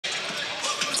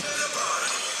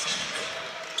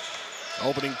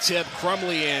Opening tip,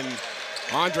 Crumley and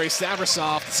Andre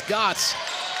Savrasov. The Scots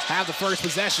have the first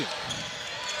possession.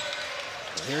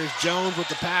 Here's Jones with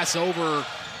the pass over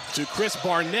to Chris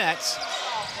Barnett.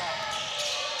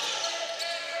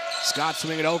 Scott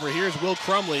swing it over. Here's Will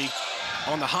Crumley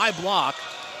on the high block,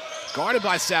 guarded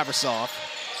by Savrasov.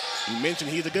 You mentioned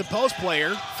he's a good post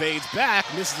player. Fades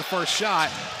back, misses the first shot.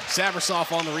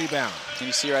 Savrasov on the rebound. And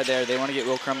you see right there, they want to get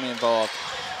Will Crumley involved.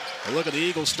 A look at the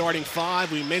Eagles starting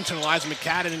five. We mentioned Elijah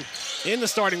McCadden in the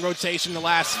starting rotation the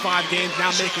last 5 games,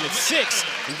 now making it 6,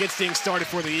 and gets things started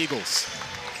for the Eagles.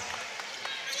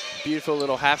 Beautiful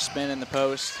little half spin in the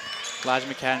post. Elijah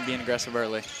McCadden being aggressive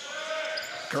early.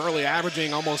 Gurley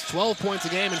averaging almost 12 points a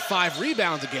game and 5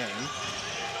 rebounds a game.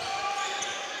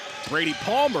 Brady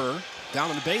Palmer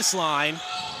down on the baseline.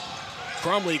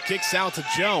 Crumley kicks out to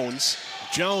Jones.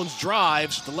 Jones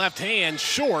drives, the left hand,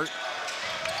 short.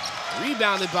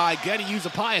 Rebounded by Getty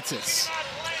Uzopiatis.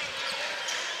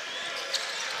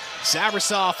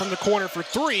 Savrasov from the corner for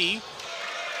 3.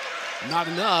 Not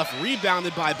enough.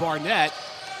 Rebounded by Barnett.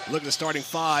 Look at the starting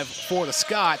 5 for the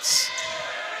Scots,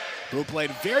 who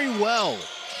played very well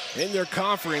in their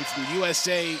conference in the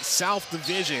USA South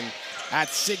Division at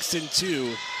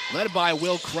 6-2, led by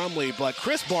Will Crumley. But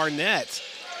Chris Barnett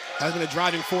has been a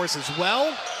driving force as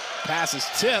well. Pass is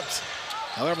tipped.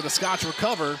 However, the Scots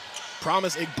recover.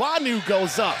 Promise Igbanu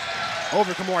goes up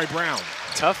over Kamari Brown.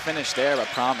 Tough finish there by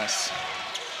Promise.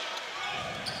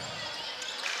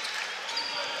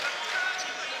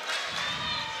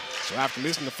 So after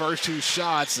missing the first 2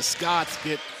 shots, the Scots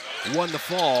get 1 to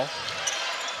fall.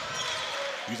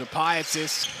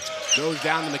 Uzopiatis goes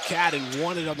down to McCadden,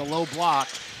 wanted on the low block.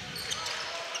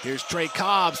 Here's Trey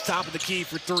Cobbs, top of the key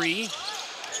for 3.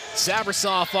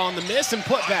 Savrasov on the miss and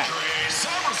put back.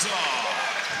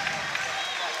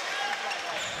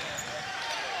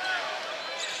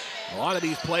 A lot of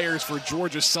these players for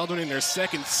Georgia Southern in their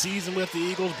second season with the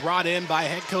Eagles, brought in by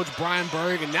head coach Brian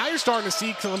Berg, and now you're starting to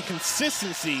see some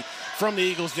consistency from the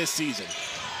Eagles this season.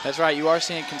 That's right, you are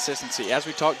seeing consistency. As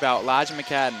we talked about, Elijah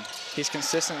McCadden, he's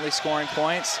consistently scoring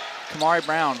points. Kamari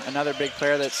Brown, another big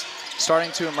player that's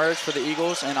starting to emerge for the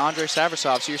Eagles, and Andre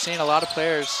Savrasov. So you're seeing a lot of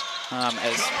players,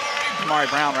 as Kamari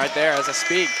Brown right there, as I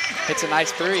speak, hits a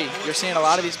nice 3. You're seeing a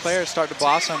lot of these players start to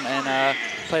blossom and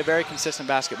play very consistent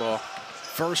basketball.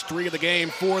 First 3 of the game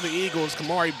for the Eagles.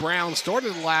 Kamari Brown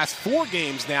started the last 4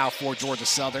 games now for Georgia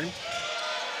Southern.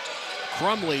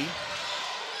 Crumley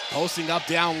posting up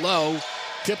down low,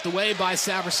 tipped away by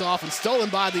Savrasov and stolen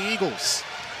by the Eagles.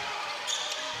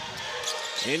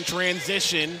 In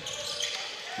transition,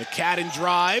 McCadden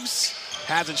drives,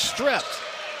 has it stripped.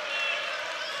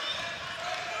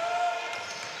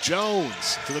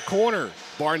 Jones to the corner,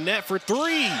 Barnett for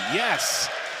 3, yes.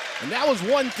 And that was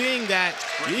one thing that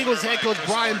the Eagles head coach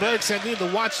Brian Berg said needed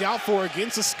to watch out for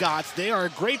against the Scots. They are a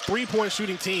great 3-point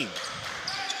shooting team.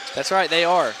 That's right, they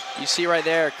are. You see right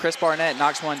there, Chris Barnett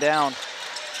knocks one down.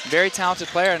 Very talented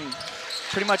player, and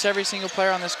pretty much every single player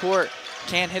on this court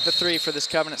can hit the 3 for this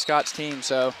Covenant Scots team.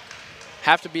 So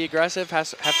have to be aggressive, have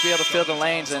to be able to fill the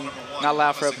lanes and not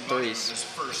allow for open 3s.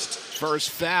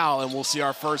 First foul, and we'll see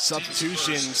our first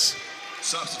substitutions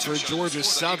for Georgia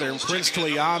Southern. Prince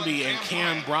Toyambi and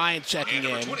Cam Bryant checking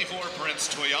in. The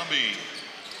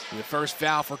first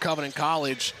foul for Covenant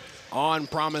College on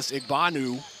Promise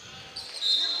Igbanu.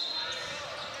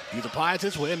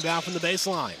 Uzopiatis will inbound from the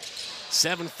baseline.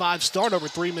 7-5 start over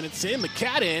 3 minutes in.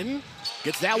 McCadden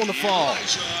gets that one to fall.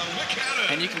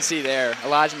 And you can see there,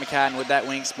 Elijah McCadden with that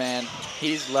wingspan,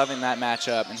 he's loving that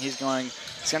matchup, and he's going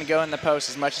to go in the post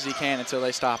as much as he can until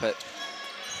they stop it.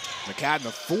 McCadden,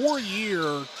 a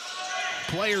 4-year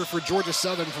player for Georgia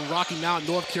Southern from Rocky Mount,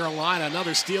 North Carolina.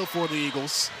 Another steal for the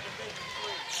Eagles.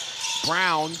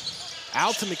 Brown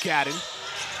out to McCadden.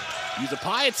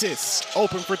 Uzopiatis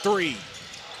open for 3.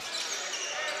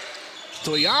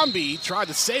 Toyambi tried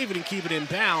to save it and keep it in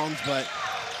bounds, but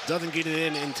doesn't get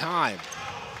it in time.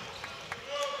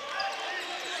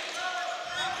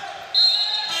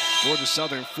 Georgia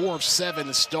Southern 4 of 7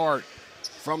 to start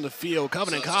from the field.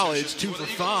 Covenant College 2 for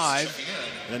 5.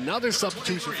 And another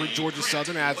substitution for Georgia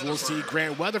Southern, as we'll see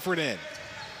Grant Weatherford in.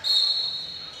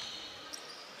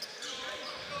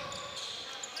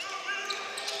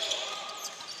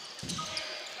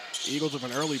 Eagles with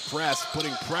an early press,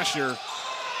 putting pressure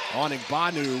on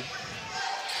Igbanu.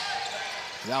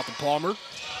 Without the Palmer.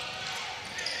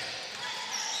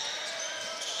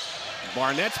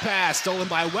 Barnett's pass stolen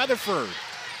by Weatherford.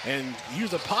 And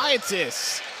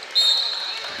Uzopiatis.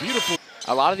 Beautiful.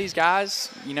 A lot of these guys,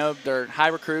 you know, they're high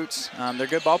recruits. They're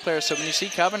good ball players. So when you see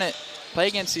Covenant play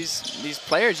against these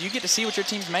players, you get to see what your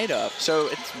team's made of. So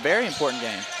it's a very important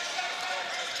game.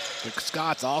 The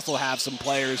Scots also have some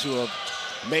players who have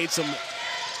made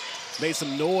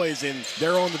some noise in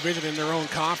their own division, in their own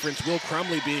conference. Will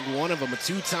Crumley being one of them, a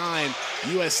two-time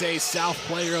USA South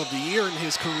Player of the Year in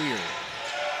his career.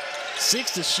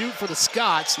 6 to shoot for the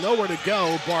Scots, nowhere to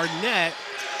go. Barnett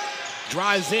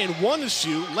drives in, 1 to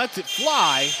shoot, lets it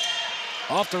fly.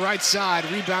 Off the right side,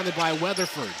 rebounded by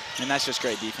Weatherford. And that's just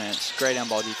great defense. Great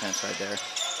on-ball defense right there.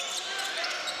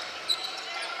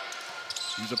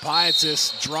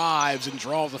 Uzopiatis drives and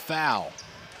draws a foul.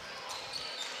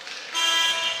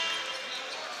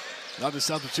 Another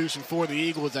substitution for the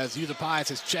Eagles as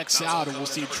Uzopiatis checks out, and we'll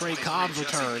see Trey Cobbs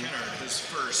return. His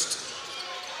first.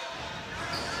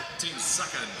 Team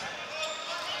second.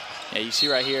 Yeah, you see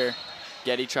right here,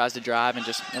 Getty tries to drive and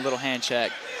just a little hand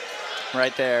check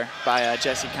right there by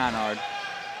Jesse Kynard.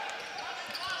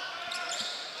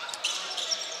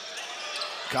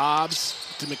 Cobbs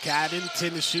to McCadden,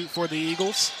 10 to shoot for the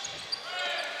Eagles.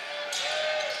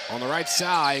 On the right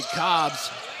side,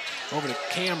 Cobbs over to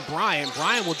Cam Bryant.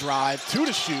 Bryant will drive, 2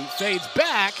 to shoot, fades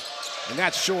back, and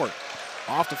that's short.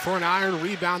 Off the front iron,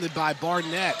 rebounded by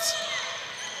Barnett.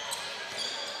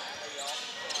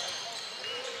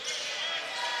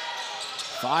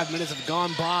 Five minutes have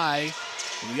gone by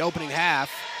in the opening half.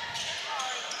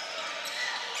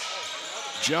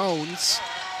 Jones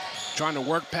trying to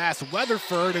work past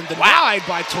Weatherford and denied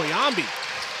by Toyambi.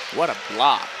 What a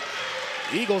block.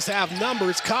 Eagles have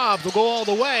numbers. Cobbs will go all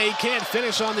the way. Can't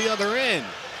finish on the other end.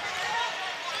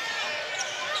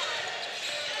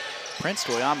 Prince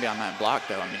Toyambi on that block,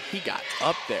 though. I mean, he got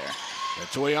up there.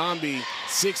 Toyambi,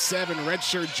 6'7",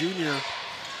 redshirt junior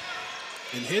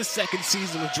in his second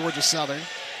season with Georgia Southern.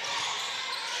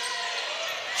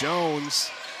 Jones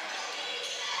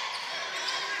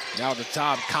now at the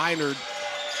top. Kynard,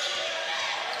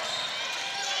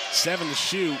 7 to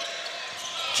shoot.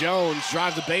 Jones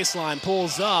drives the baseline,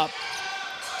 pulls up,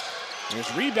 and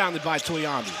it's rebounded by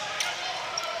Toyambi.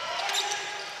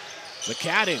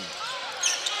 McCadden,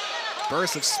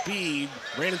 burst of speed,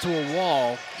 ran into a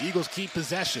wall. Eagles keep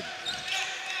possession.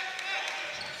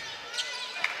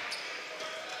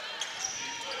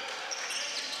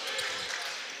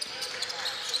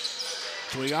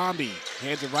 Toyambi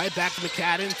hands it right back to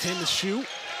McCadden, 10 to shoot.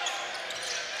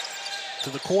 To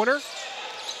the corner.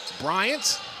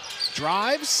 Bryant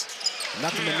drives,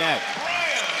 nothing to net.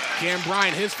 Cam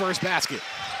Bryant, his first basket.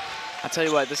 I tell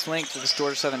you what, this length of this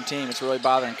Georgia Southern team, it's really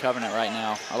bothering Covenant right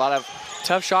now. A lot of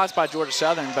tough shots by Georgia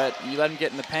Southern, but you let them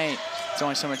get in the paint, it's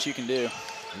only so much you can do.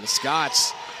 And the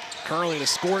Scots currently in a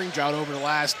scoring drought over the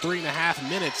last 3.5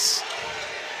 minutes.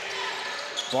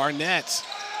 Barnett,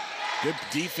 good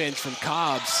defense from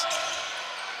Cobbs.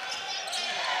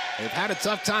 They've had a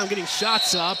tough time getting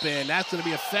shots up, and that's going to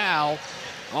be a foul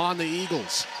on the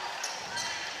Eagles.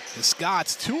 The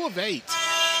Scots, 2 of 8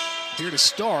 here to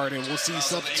start, and we'll see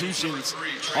substitutions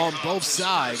on both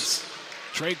sides.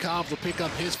 Trey Cobbs will pick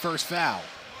up his first foul.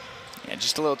 Yeah,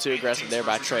 just a little too aggressive there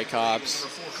by Trey Cobbs.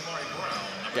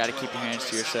 You got to keep your hands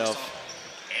to yourself.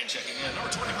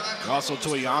 Also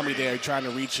Toyambi there trying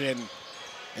to reach in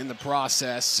the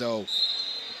process. So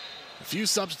a few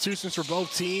substitutions for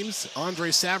both teams. Andre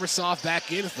Savrasov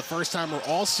back in. It's the first time we're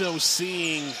also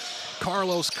seeing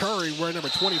Carlos Curry wearing number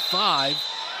 25.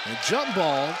 And jump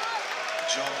ball.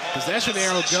 Possession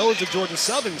arrow goes to Georgia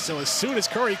Southern. So as soon as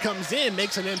Curry comes in,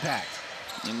 makes an impact.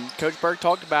 And Coach Berg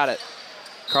talked about it.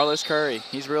 Carlos Curry,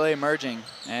 he's really emerging.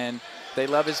 And they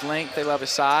love his length, they love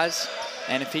his size.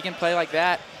 And if he can play like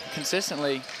that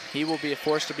consistently, he will be a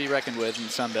force to be reckoned with in the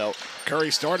Sun Belt.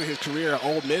 Curry started his career at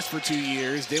Ole Miss for 2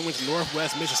 years, then went to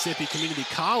Northwest Mississippi Community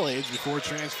College before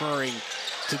transferring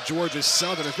to Georgia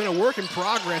Southern. It's been a work in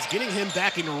progress getting him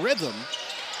back in rhythm.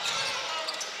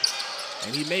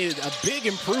 And he made a big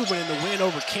improvement in the win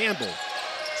over Campbell.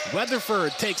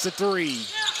 Weatherford takes a 3.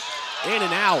 In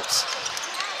and out.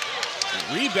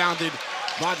 Rebounded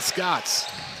by the Scots.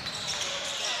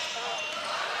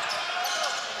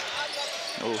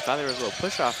 Oh, thought there was a little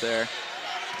push off there.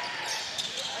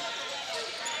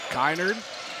 Kynard,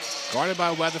 guarded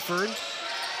by Weatherford.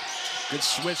 Good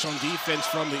switch on defense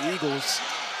from the Eagles.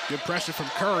 Good pressure from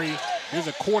Curry. Here's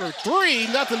a corner 3,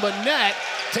 nothing but net,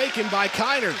 taken by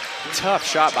Kynard. Tough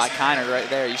shot by Kynard right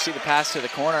there. You see the pass to the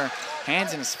corner,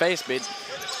 hands in his face, but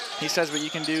he says, "What you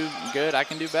can do good, I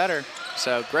can do better."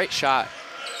 So great shot.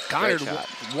 Kynard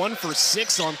 1 for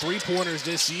 6 on 3-pointers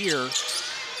this year.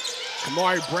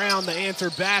 Kamari Brown, the answer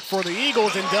back for the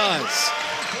Eagles, and does.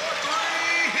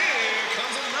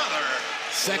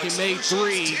 Second made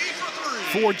 3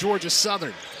 for Georgia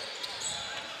Southern.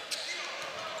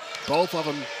 Both of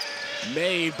them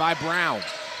made by Brown.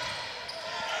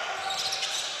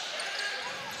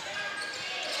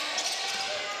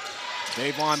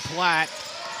 Davon Platt,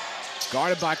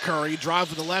 guarded by Curry, drives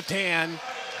with the left hand,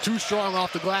 too strong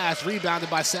off the glass, rebounded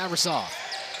by Savrasov.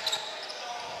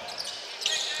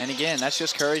 And again, that's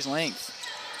just Curry's length.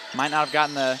 Might not have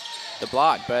gotten the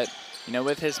block, but, you know,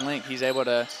 with his length, he's able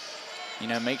to, you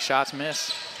know, make shots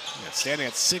miss. Yeah, standing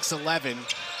at 6'11",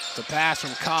 to pass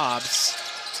from Cobbs.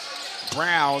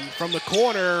 Brown from the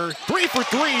corner, 3 for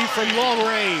 3 from long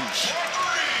range.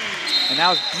 And that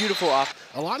was beautiful off.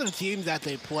 A lot of the teams that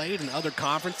they played in other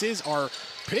conferences are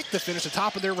picked to finish the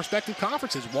top of their respective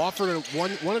conferences. Wofford,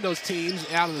 one of those teams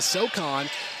out of the SoCon.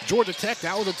 Georgia Tech,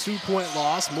 that was a 2-point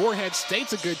loss. Morehead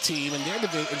State's a good team in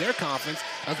their conference,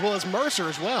 as well as Mercer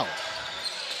as well.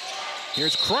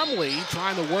 Here's Crumley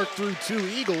trying to work through 2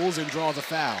 Eagles and draws a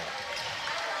foul.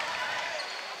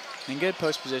 And good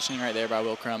post positioning right there by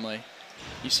Will Crumley.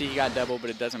 You see he got double, but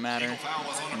it doesn't matter.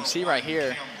 And you see right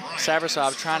here,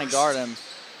 Savrasov trying to guard him.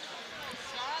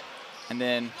 And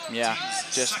then, yeah,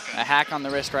 just a hack on the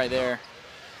wrist right there.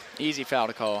 Easy foul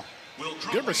to call.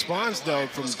 Good response, though,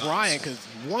 from Bryant, because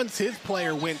once his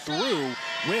player went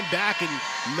back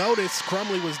and noticed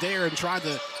Crumley was there and tried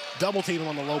to double team him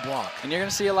on the low block. And you're going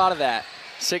to see a lot of that.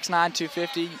 6'9",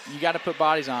 250, you got to put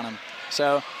bodies on him.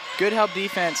 So good help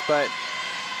defense, but,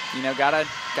 you know, gotta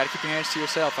keep your hands to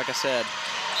yourself, like I said.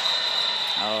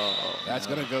 Oh, that's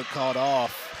going to go called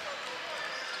off.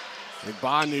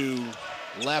 Igbanu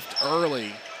left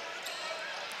early,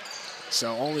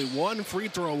 so only 1 free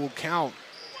throw will count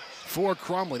for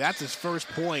Crumley. That's his first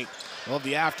point of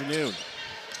the afternoon.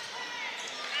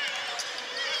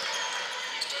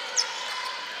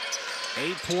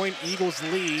 Eight-point Eagles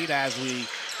lead as we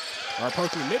are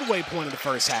approaching the midway point of the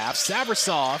first half.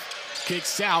 Savrasov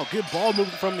kicks out. Good ball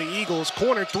movement from the Eagles.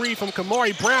 Corner 3 from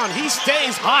Kamari Brown. He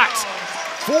stays hot.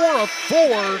 4 of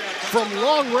 4 from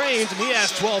long range, and he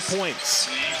has 12 points.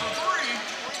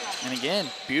 And again,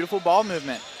 beautiful ball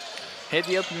movement. Hit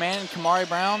the open man, Kamari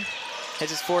Brown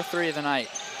hits his 4th 3 of the night.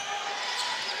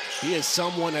 He is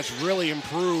someone that's really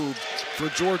improved for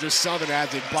Georgia Southern as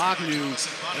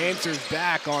Igbanu answers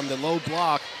back on the low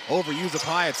block over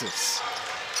Yusupaitis.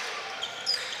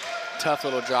 Tough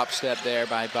little drop step there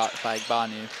by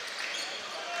Igbanu.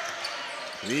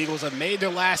 The Eagles have made their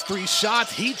last 3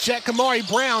 shots. Heat check Kamari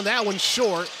Brown, that one's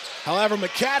short. However,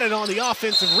 McCadden on the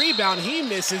offensive rebound, he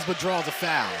misses but draws a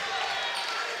foul.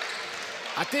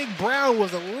 I think Brown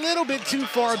was a little bit too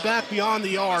far back beyond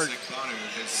the arc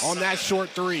on that short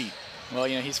 3. Well,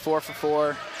 you know, he's 4 for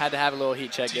 4. Had to have a little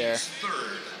heat check there.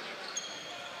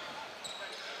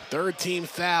 Third team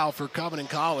foul for Covenant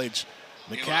College.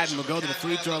 McCadden will go to the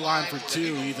free throw line for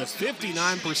 2. He's a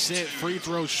 59% free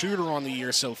throw shooter on the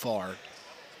year so far.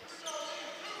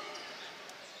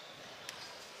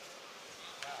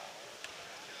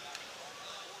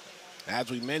 As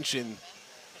we mentioned,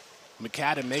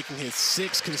 McCadden making his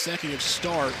 6th consecutive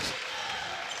start.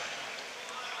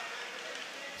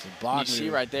 So you see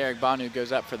right there, Igbanu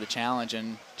goes up for the challenge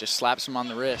and just slaps him on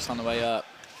the wrist on the way up.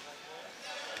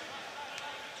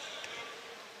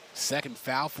 Second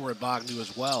foul for Igbanu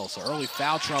as well. So early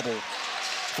foul trouble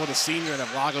for the senior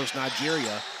of Lagos,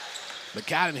 Nigeria.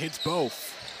 McCadden hits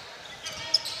both.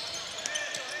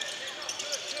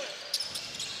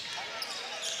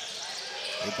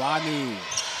 Igbanu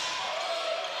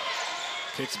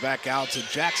kicks back out to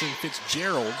Jackson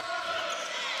Fitzgerald.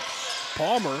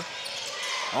 Palmer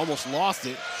almost lost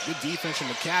it. Good defense from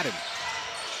McCadden.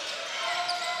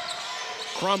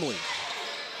 Crumley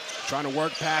trying to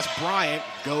work past Bryant.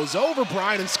 Goes over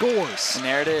Bryant and scores. And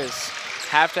there it is.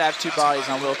 Have to have 2 bodies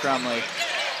on Will Crumley.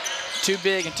 Too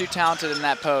big and too talented in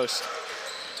that post.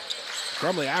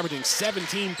 Crumley averaging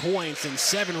 17 points and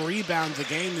 7 rebounds a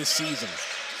game this season.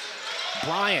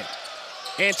 Bryant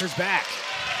answers back.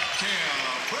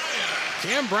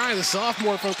 Cam Bryant, the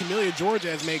sophomore from Camellia, Georgia,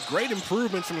 has made great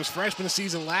improvements from his freshman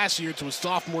season last year to his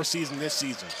sophomore season this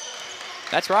season.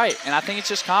 That's right, and I think it's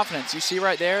just confidence. You see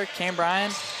right there, Cam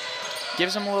Bryant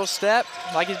gives him a little step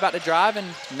like he's about to drive and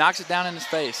knocks it down in his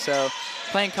face. So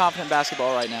playing confident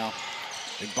basketball right now.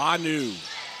 Igbanu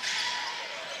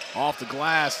off the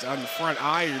glass on the front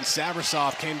iron.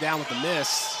 Savrasov came down with the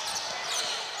miss.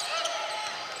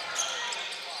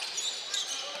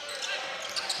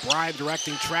 Bryant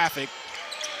directing traffic.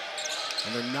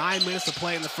 Under 9 minutes to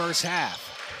play in the first half.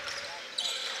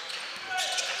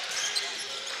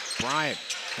 Bryant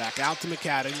back out to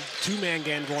McCadden. 2-man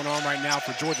game going on right now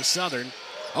for Georgia Southern.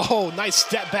 Oh, nice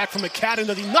step back from McCadden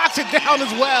as he knocks it down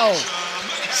as well.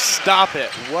 Stop it.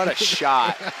 What a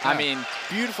shot. I mean,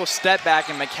 beautiful step back,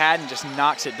 and McCadden just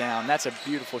knocks it down. That's a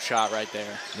beautiful shot right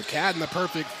there. McCadden, the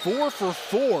perfect 4 for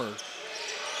 4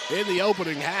 in the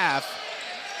opening half.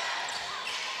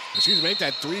 She's made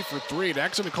that 3 for 3. They're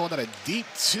actually call that a deep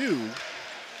 2.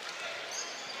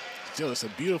 Still, it's a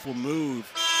beautiful move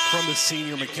from the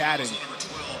senior McCadden.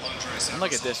 And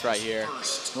look at this right here.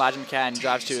 Elijah McCadden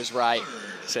drives to his right,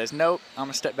 says, nope, I'm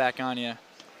going to step back on you.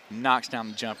 Knocks down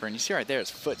the jumper. And you see right there, his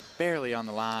foot's barely on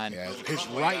the line. Yeah, his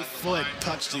right foot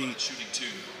touched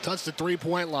the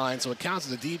 3-point line, so it counts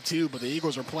as a deep 2, but the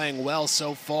Eagles are playing well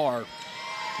so far,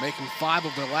 making 5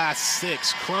 of their last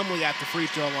 6. Crumley at the free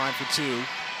throw line for 2.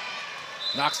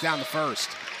 Knocks down the first.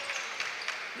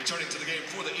 Returning to the game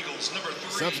for the Eagles, number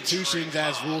 3. Substitutions,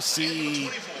 as we'll see,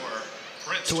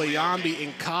 Toyambi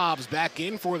and Cobbs back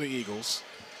in for the Eagles.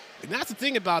 And that's the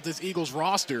thing about this Eagles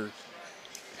roster.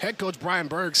 Head coach Brian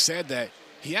Berg said that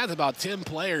he has about 10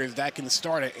 players that can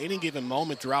start at any given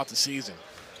moment throughout the season.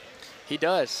 He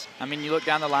does. I mean, you look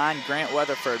down the line, Grant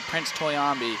Weatherford, Prince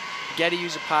Toyambi, Getty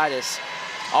Uzapitis.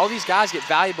 All these guys get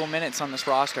valuable minutes on this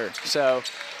roster. So,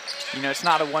 you know, it's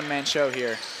not a one-man show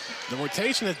here. The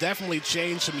rotation has definitely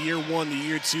changed from year 1 to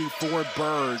year 2 for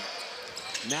Berg.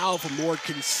 Now for more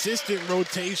consistent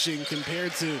rotation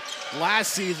compared to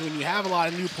last season when you have a lot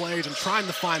of new players and trying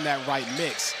to find that right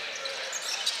mix.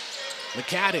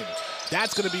 McCadden,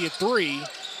 that's going to be a 3,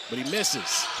 but he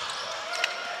misses.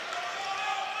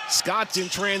 Scott's in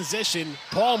transition.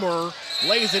 Palmer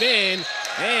lays it in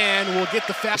and will get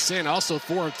the fast in. Also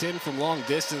 4 of 10 from long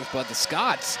distance, but the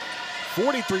Scots,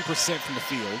 43% from the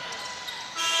field.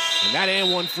 And that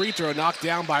and 1 free throw knocked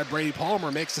down by Brady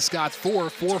Palmer makes the Scots 4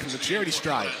 from the charity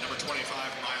stripe. Number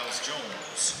 25, Miles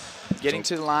Jones. Getting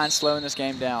to the line, slowing this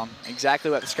game down. Exactly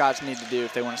what the Scots need to do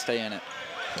if they want to stay in it.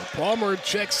 So Palmer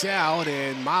checks out,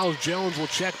 and Miles Jones will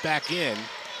check back in.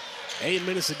 8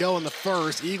 minutes to go in the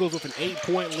first. Eagles with an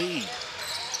 8-point lead.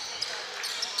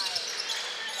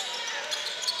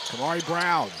 Kamari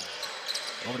Brown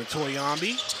over to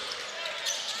Toyambi.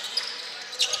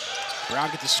 Brown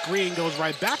gets the screen, goes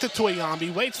right back to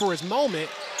Toyambi, waits for his moment.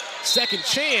 Second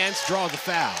chance, draws the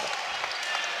foul.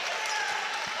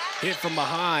 Hit from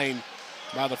behind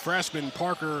by the freshman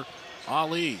Parker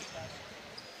Ali.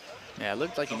 Yeah, it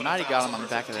looked like he might have got him on the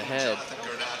back of the head.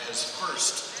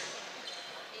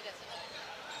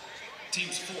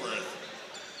 Team's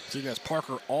 4th. So that's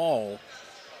Parker All.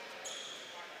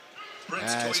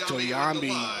 As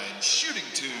Toyambi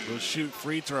will shoot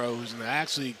free throws and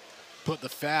actually put the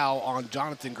foul on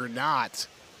Jonathan Granat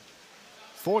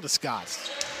for the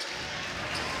Scots.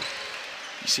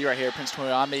 You see right here, Prince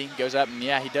Toyambi goes up, and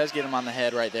yeah, he does get him on the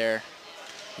head right there.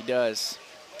 He does.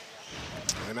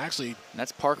 And actually,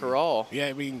 that's Parker All. Yeah,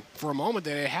 I mean, for a moment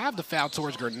they have the foul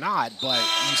towards Granat, but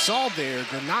you saw there,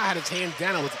 Granat had his hand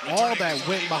down with all that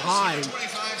went behind,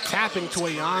 tapping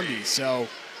Toyambi. So,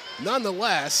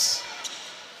 nonetheless,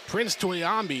 Prince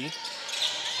Toyambi,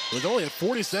 with only a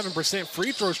 47%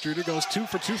 free throw shooter, goes 2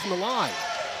 for 2 from the line.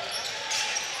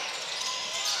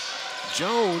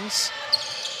 Jones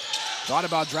thought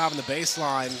about driving the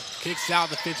baseline, kicks out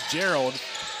to Fitzgerald.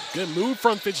 Good move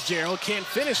from Fitzgerald, can't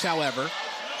finish, however.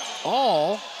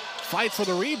 All fights for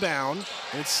the rebound,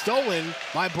 and it's stolen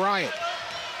by Bryant.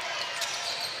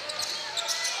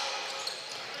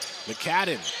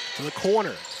 McCadden to the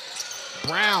corner.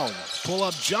 Brown,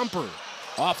 pull-up jumper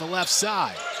off the left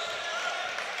side.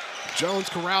 Jones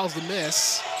corrals the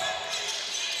miss.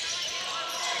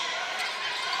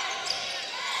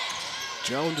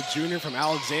 Jones, the junior from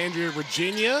Alexandria,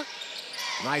 Virginia.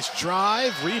 Nice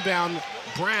drive, rebound,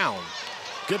 Brown.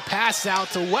 Good pass out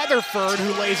to Weatherford,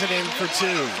 who lays it in for 2.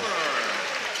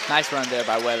 Nice run there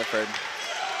by Weatherford.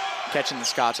 Catching the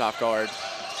Scots off guard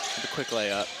with a quick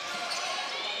layup.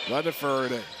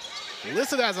 Weatherford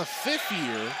listed as a 5th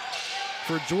year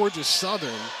for Georgia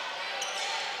Southern.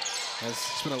 Has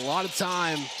spent a lot of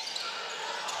time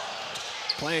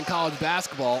playing college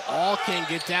basketball. All can't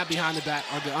get that behind the back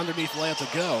or the underneath layup to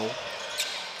go.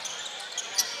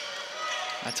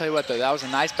 I tell you what, though, that was a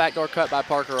nice backdoor cut by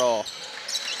Parker All.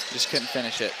 Just couldn't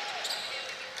finish it.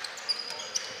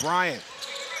 Bryant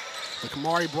to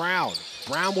Kamari Brown.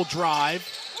 Brown will drive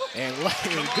and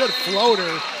good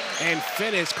floater and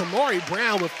finish. Kamari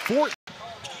Brown with 4.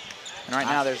 And right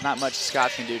now, there's not much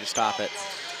Scots can do to stop it.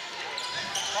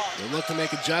 They look to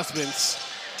make adjustments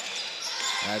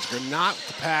as Granat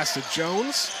to pass to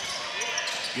Jones.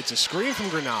 Gets a screen from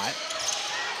Granat.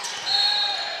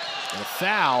 And a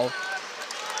foul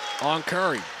on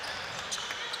Curry.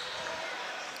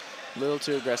 A little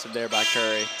too aggressive there by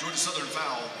Curry. Georgia Southern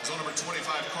foul. Zone number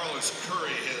 25, Carlos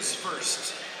Curry, his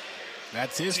first.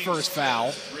 That's his first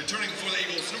foul. Returning for the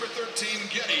Eagles, number 13,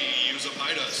 Getty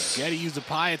Uzapitis. Getty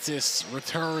Uzapitis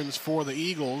returns for the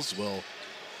Eagles. Will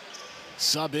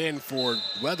sub in for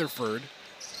Weatherford.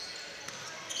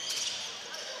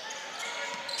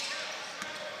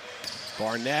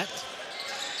 Barnett,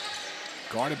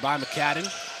 guarded by McCadden.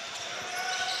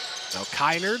 Now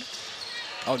Kynard.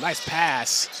 Oh, nice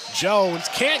pass. Jones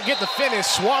can't get the finish,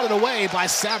 swatted away by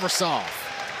Saversov.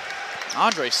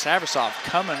 Andre Saversov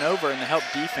coming over in the help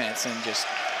defense and just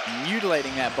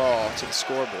mutilating that ball to the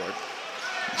scoreboard.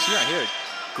 You see right here,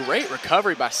 great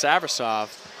recovery by Saversov.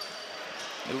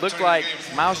 It looked like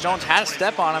Miles Jones had a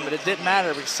step on him, but it didn't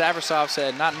matter because Saversov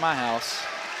said, not in my house.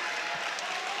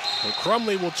 Well,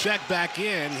 Crumley will check back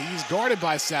in. He's guarded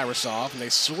by Saversov, and they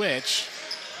switch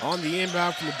on the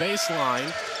inbound from the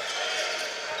baseline.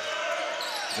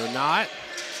 They're not.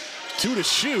 2 to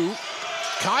shoot.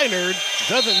 Kynard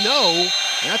doesn't know,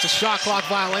 and that's a shot clock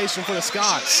violation for the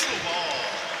Scots.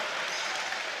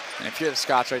 And if you're the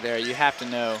Scots right there, you have to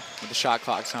know when the shot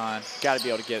clock's on. Got to be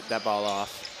able to get that ball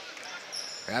off.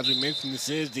 As we mentioned, this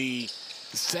is the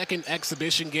second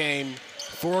exhibition game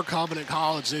for Covenant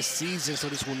College this season, so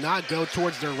this will not go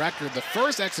towards their record. The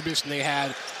first exhibition they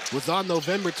had was on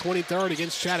November 23rd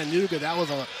against Chattanooga. That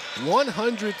was a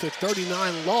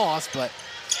 100-39 loss, but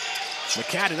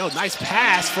McCadden, oh, nice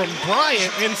pass from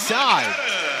Bryant inside.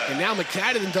 And now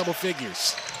McCadden in double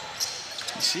figures.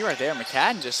 You see right there,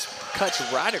 McCadden just cuts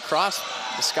right across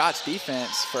the Scots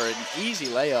defense for an easy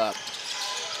layup.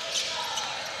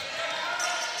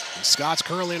 The Scots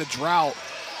currently in a drought.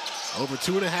 Over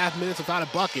 2.5 minutes without a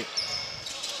bucket.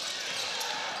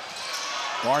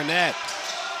 Barnett.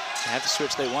 They have the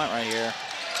switch they want right here.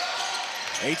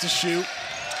 8 to shoot.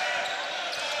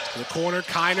 To the corner,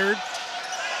 Kynard.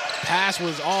 Pass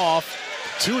was off.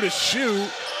 2 to shoot.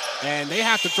 And they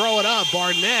have to throw it up.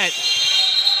 Barnett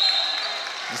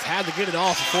just had to get it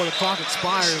off before the clock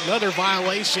expired. Another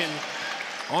violation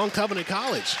on Covenant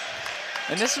College.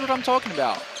 And this is what I'm talking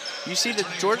about. You see the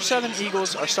Georgia Southern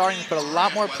Eagles are starting to put a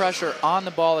lot more pressure on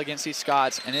the ball against these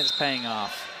Scots, and it's paying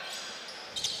off.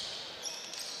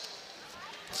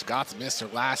 Scots missed their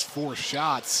last 4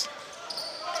 shots.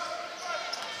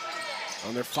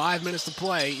 Under 5 minutes to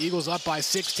play, Eagles up by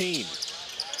 16.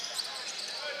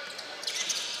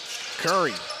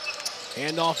 Curry,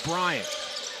 handoff Bryant.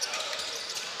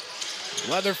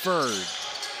 Weatherford,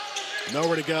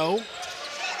 nowhere to go.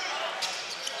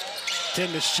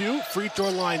 10 to shoot, free throw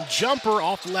line jumper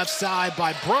off the left side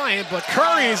by Bryant, but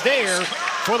Curry is there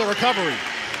for the recovery.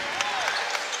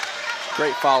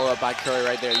 Great follow-up by Curry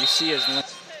right there. You see his...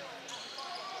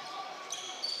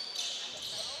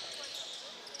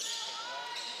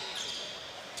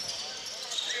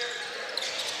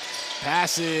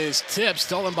 Pass is tipped,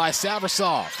 stolen by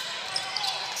Saversov.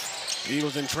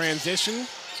 Eagles in transition,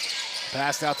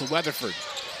 passed out to Weatherford.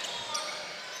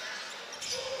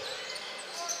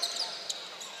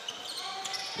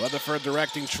 Weatherford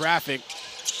directing traffic,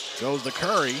 goes to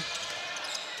Curry.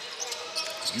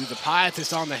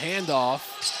 Uzapiatis on the handoff.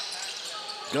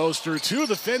 Goes through 2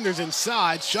 defenders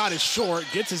inside, shot is short,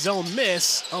 gets his own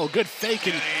miss. Oh, good fake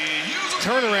and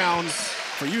turnaround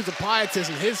for Uzapiatis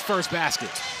in his first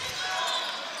basket.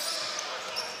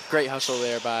 Great hustle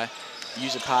there by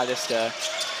Uzapiatis to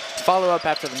follow up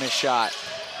after the missed shot,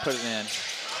 put it in.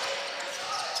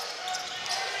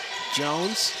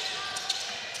 Jones.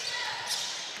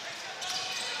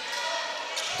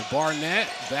 To Barnett,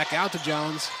 back out to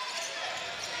Jones.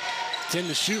 10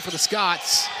 to shoot for the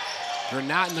Scots. They're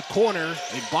not in the corner.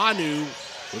 Ibanu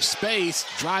with space,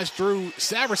 drives through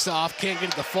Saversov, can't get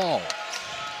it to fall.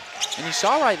 And you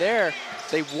saw right there,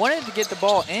 they wanted to get the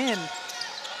ball in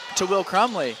to Will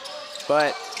Crumley,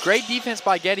 but great defense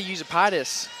by Getty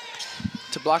Uzapiatis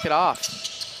to block it off.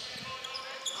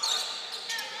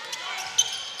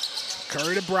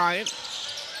 Curry to Bryant.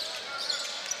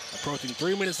 Approaching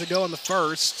 3 minutes to go in the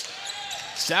first.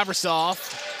 Saversov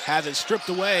has it stripped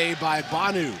away by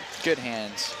Banu. Good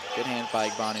hands by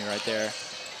Igbanu right there.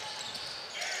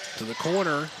 To the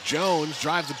corner, Jones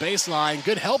drives the baseline.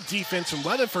 Good help defense from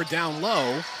Weatherford down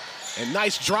low. And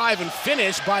nice drive and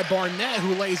finish by Barnett,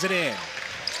 who lays it in.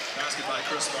 Basket by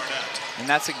Chris Barnett. And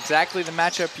that's exactly the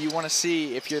matchup you want to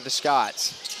see if you're the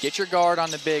Scots. Get your guard on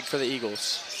the big for the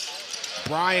Eagles.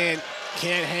 Bryant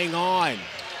can't hang on.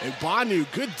 And Banu,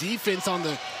 good defense on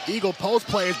the Eagle post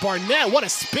players. Barnett, what a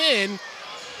spin.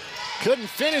 Couldn't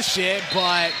finish it,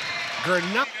 but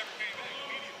Gernot.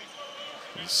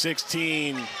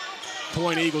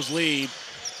 16-point Eagles lead.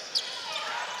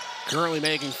 Currently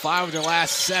making 5 of their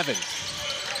last 7.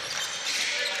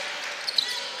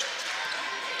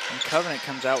 And Covenant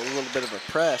comes out with a little bit of a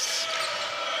press.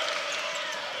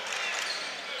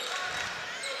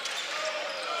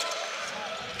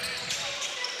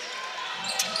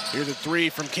 Here's a 3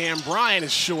 from Cam Bryant,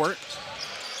 is short.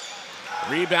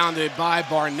 Rebounded by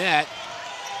Barnett.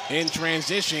 In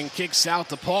transition, kicks out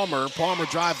to Palmer. Palmer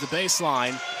drives the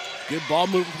baseline. Good ball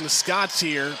movement from the Scots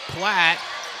here. Platt.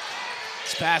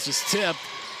 This pass is tipped.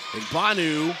 And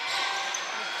Banu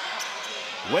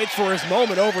waits for his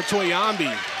moment over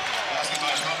Toyambi.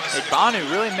 Hey, Banu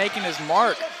really making his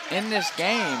mark in this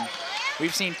game.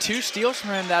 We've seen 2 steals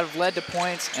from him that have led to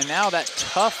points, and now that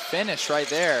tough finish right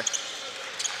there.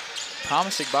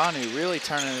 Thomas Banu really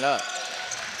turning it up.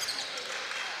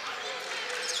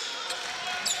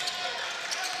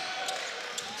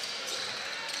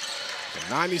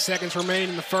 So 90 seconds remaining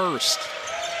in the first.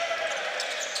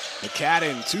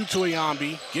 McCadden to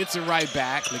Toyambi, gets it right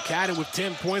back. McCadden with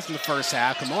 10 points in the first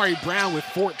half. Kamari Brown with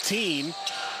 14.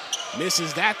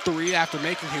 Misses that 3 after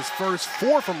making his first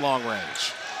 4 from long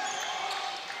range.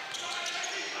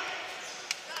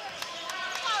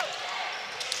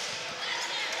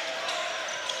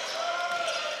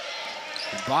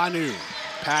 Banu,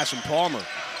 pass from Palmer.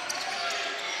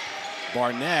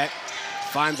 Barnett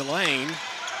finds a lane,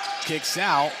 kicks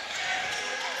out.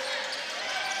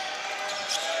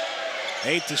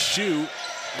 8 to shoot.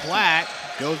 Platt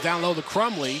goes down low to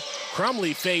Crumley.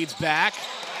 Crumley fades back.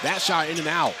 That shot in and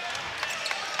out.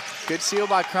 Good seal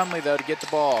by Crumley, though, to get the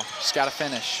ball. Just got to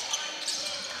finish.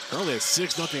 Currently a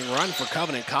 6-0 run for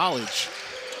Covenant College.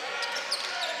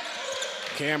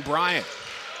 Cam Bryant.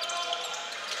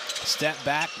 Step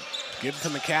back, give it to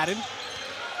McCadden.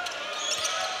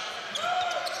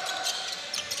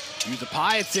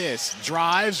 Uthapaitis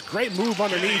drives, great move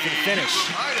underneath and finish.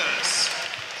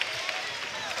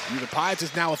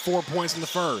 Uthapaitis now with 4 points in the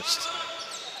first.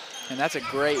 And that's a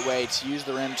great way to use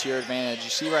the rim to your advantage. You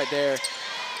see right there,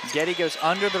 Getty goes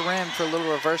under the rim for a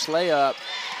little reverse layup,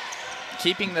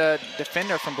 keeping the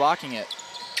defender from blocking it.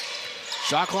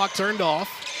 Shot clock turned off.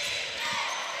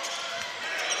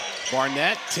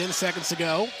 Barnett, 10 seconds to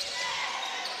go.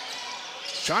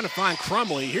 Trying to find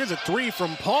Crumley. Here's a 3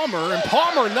 from Palmer, and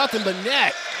Palmer nothing but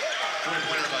net.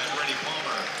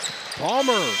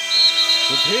 Palmer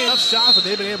with hitting up shots, but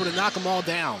they've been able to knock them all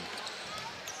down.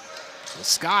 The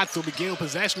Scots will begin with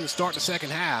possession to start the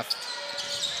second half.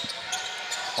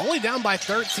 Only down by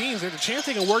 13. There's a chance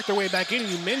they can work their way back in.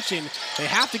 You mentioned they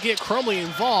have to get Crumley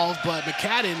involved, but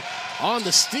McCadden on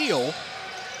the steal.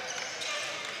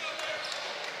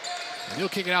 And he'll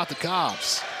kick it out to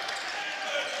Cobbs.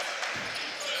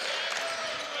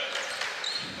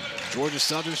 Georgia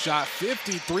Southern shot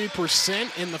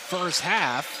 53% in the first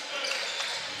half.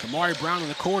 Kamari Brown in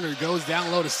the corner goes down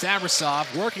low to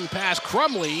Savrasov. Working past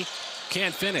Crumley.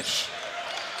 Can't finish.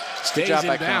 Stays Good job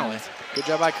by inbound. Crumley. Good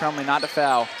job by Crumley not to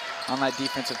foul on that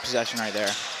defensive possession right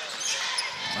there.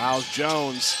 Miles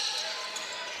Jones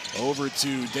over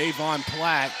to Davon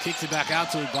Platt. Kicks it back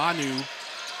out to Ibanu.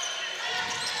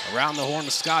 Around the horn,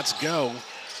 the Scots go.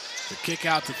 The kick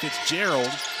out to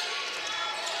Fitzgerald.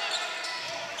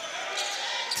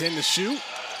 10 to shoot.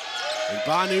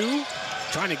 Ibanu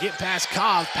trying to get past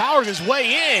Cobbs. Powers his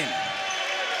way in.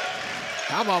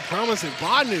 How about Promise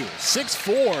Ibanu?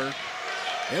 6'4",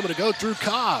 able to go through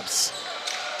Cobbs.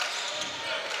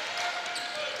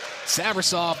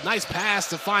 Savrasov, nice pass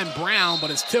to find Brown,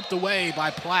 but it's tipped away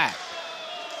by Platt.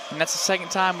 And that's the second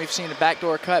time we've seen a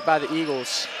backdoor cut by the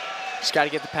Eagles. Just got to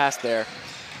get the pass there.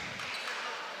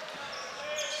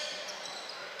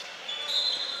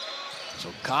 So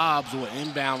Cobbs will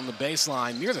inbound on the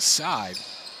baseline near the side.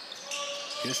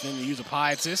 Just in to use a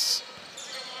Pietis.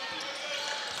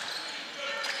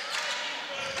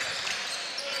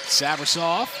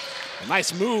 Savrasov, a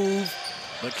nice move,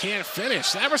 but can't finish.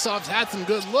 Savrasov's had some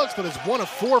good looks, but it's 1 of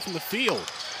 4 from the field.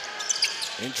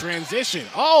 In transition,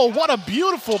 oh, what a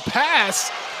beautiful pass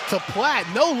to Platt.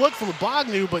 No look from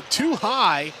Bognu, but too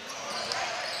high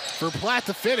for Platt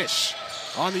to finish.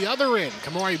 On the other end,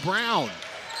 Kamari Brown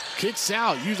kicks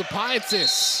out.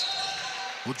 Uthapaitis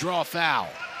will draw a foul.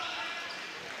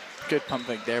 Good pump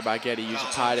fake there by Getty.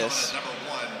 Uthapaitis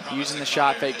using the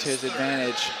shot fake to his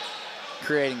advantage,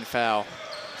 creating the foul.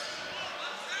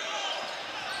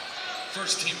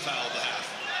 First team foul of the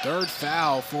half. Third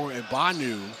foul for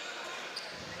Ibanu.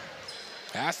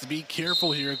 Has to be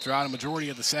careful here throughout a majority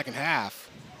of the second half.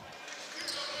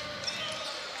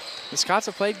 The Scots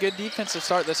have played good defense to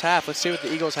start this half. Let's see what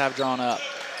the Eagles have drawn up.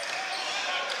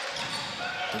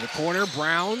 To the corner,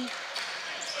 Brown.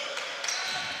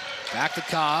 Back to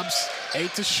Cobbs,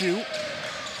 8 to shoot.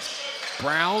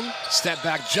 Brown, step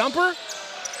back jumper.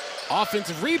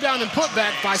 Offensive rebound and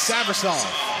putback by Savrasov.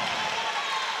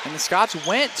 And the Scots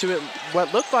went to it,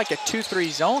 what looked like a 2-3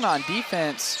 zone on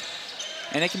defense.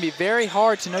 And it can be very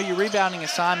hard to know your rebounding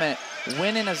assignment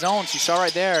when in a zone. So you saw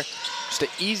right there, just an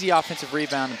easy offensive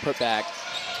rebound and putback.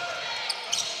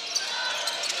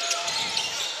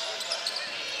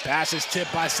 Pass is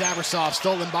tipped by Saversoff,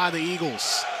 stolen by the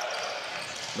Eagles.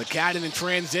 McCadden in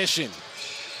transition.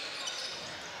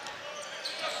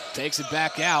 Takes it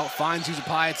back out, finds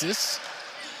Yusupaitis.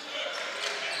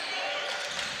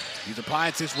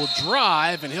 Yusupaitis will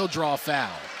drive, and he'll draw a foul.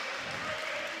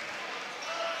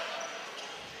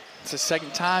 It's the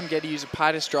second time Getty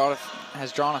Yusupaitis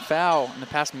has drawn a foul in the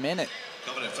past minute.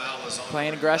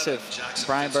 Playing aggressive.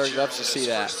 Brian Berg loves to see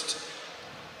that.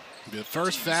 The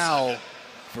first foul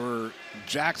for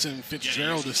Jackson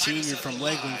Fitzgerald, the senior from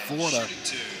Lakeland, Florida.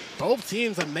 Both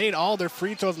teams have made all their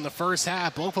free throws in the first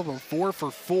half, both of them 4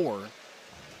 for 4.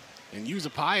 And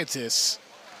Yusupaitis,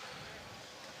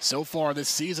 so far this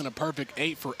season, a perfect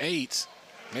 8 for 8.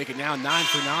 Make it now 9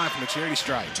 for 9 from the charity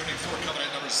stripe. Turning for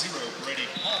covenant number 0, Brady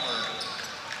Palmer.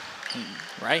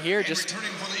 Right here, just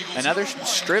another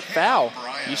strip foul.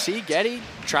 You see Getty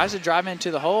tries to drive into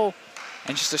the hole,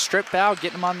 and just a strip foul,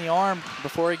 getting him on the arm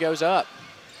before he goes up.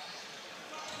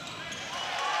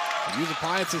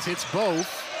 Yusupaitis hits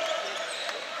both.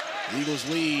 Eagles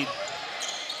lead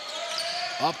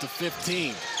up to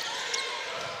 15.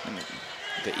 And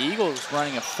the Eagles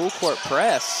running a full court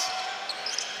press.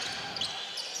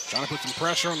 Trying to put some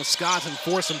pressure on the Scots and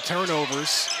force some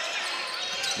turnovers.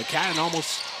 McCadden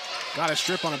almost got a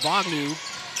strip on a Bognu.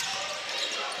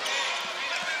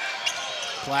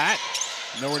 Platt,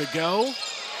 nowhere to go.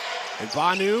 And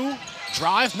Bognu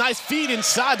drives, nice feed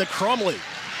inside the Crumley.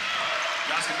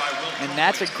 And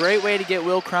that's a great way to get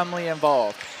Will Crumley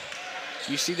involved.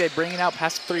 You see they bring it out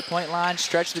past the three-point line,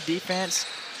 stretch the defense.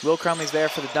 Will Crumley's there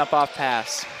for the dump-off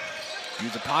pass.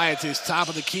 Yusupaitis top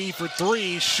of the key for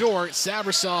 3, short.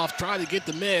 Saversoff tried to get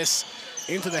the miss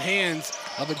into the hands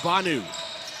of Igbanu.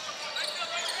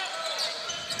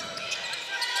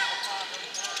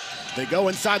 They go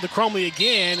inside the Crumley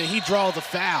again, and he draws a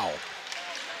foul.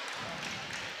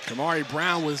 Kamari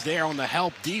Brown was there on the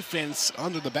help defense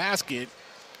under the basket,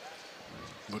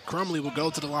 but Crumley will go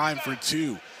to the line for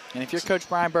 2. And if you're Coach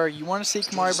Brian Berg, you want to see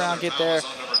Kamari Brown get there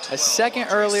a second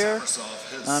earlier.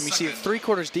 You see the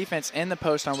three-quarters defense in the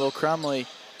post on Will Crumley.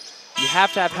 You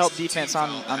have to have help defense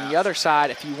on the other side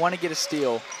if you want to get a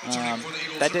steal.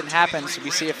 That didn't happen, so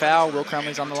we see a foul. Will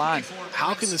Crumley's on the line.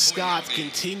 How can the Scots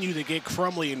continue to get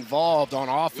Crumley involved on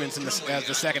offense as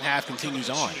the second half continues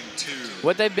on?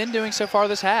 What they've been doing so far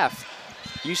this half.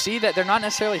 You see that they're not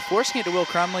necessarily forcing it to Will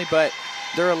Crumley, but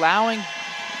they're allowing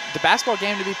the basketball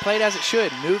game to be played as it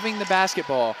should, moving the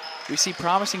basketball. We see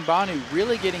promising Banu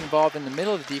really getting involved in the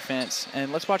middle of the defense.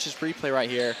 And let's watch this replay right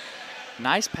here.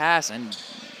 Nice pass, and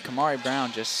Kamari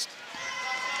Brown just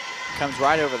comes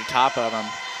right over the top of him.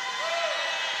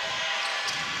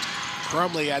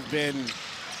 Crumley has been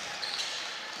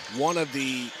one of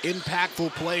the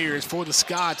impactful players for the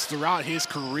Scots throughout his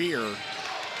career,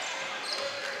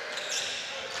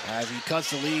 as he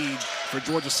cuts the lead for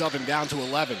Georgia Southern down to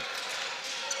 11.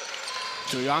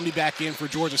 Tuyambi back in for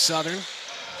Georgia Southern.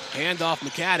 Handoff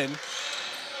McCadden.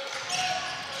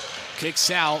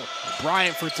 Kicks out.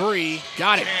 Bryant for 3.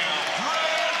 Got it.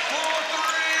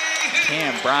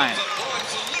 Cam Bryant.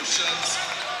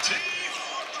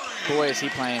 Boy, is he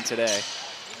playing today.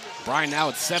 Bryant now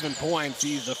at 7 points.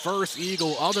 He's the first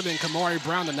Eagle other than Kamari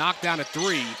Brown to knock down a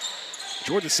 3.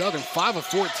 Georgia Southern 5 of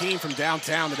 14 from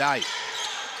downtown tonight.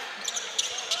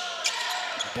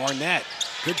 Barnett.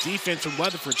 Good defense from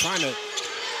Weatherford, trying to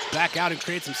back out and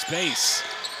create some space.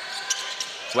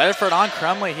 Weatherford on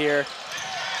Crumley here.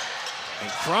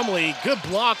 And Crumley, good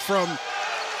block from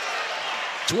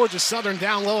Georgia Southern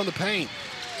down low in the paint.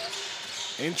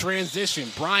 In transition,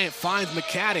 Bryant finds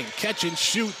McCadden. Catch and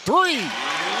shoot 3.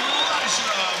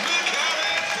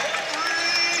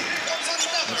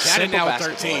 McCadden now at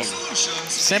 13.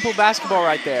 Simple basketball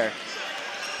right there.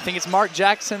 I think it's Mark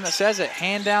Jackson that says it.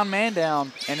 Hand down, man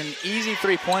down, and an easy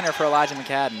three-pointer for Elijah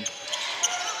McCadden.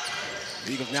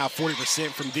 The Eagles now 40%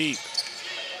 from deep.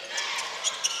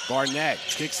 Barnett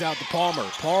kicks out to Palmer.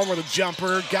 Palmer the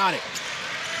jumper, got it.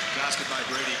 Basket by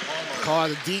Brady Palmer. Call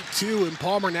it a deep 2, and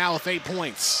Palmer now with 8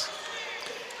 points.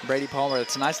 Brady Palmer,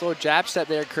 it's a nice little jab step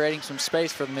there, creating some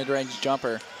space for the mid-range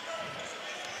jumper.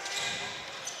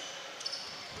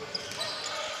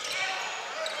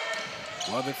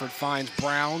 Weatherford finds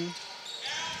Brown.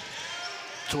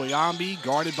 Tuyambi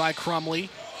guarded by Crumley.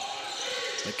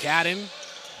 McCadden,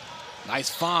 nice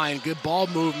find, good ball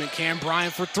movement. Cam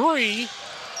Bryant for 3.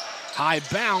 High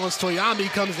bounce, Tuyambi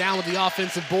comes down with the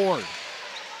offensive board.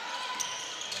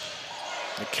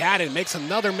 McCadden makes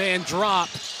another man drop,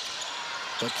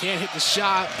 but can't hit the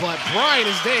shot, but Bryant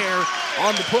is there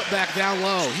on the putback down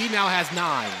low. He now has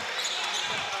 9.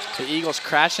 The Eagles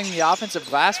crashing the offensive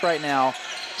glass right now.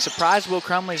 Surprised Will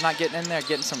Crumley's not getting in there,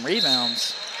 getting some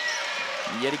rebounds.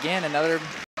 Yet again, another.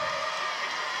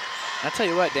 I tell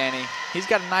you what, Danny, he's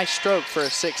got a nice stroke for a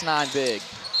 6'9" big.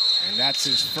 And that's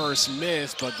his first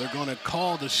miss, but they're going to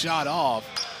call the shot off.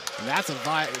 And that's it's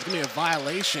going to be a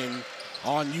violation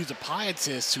on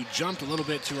Yusupaitis, who jumped a little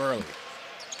bit too early.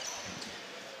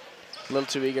 A little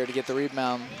too eager to get the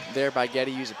rebound there by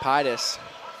Getty Yusupaitis.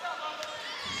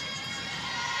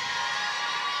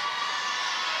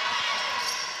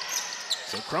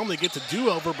 So Crumley gets a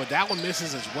do-over, but that one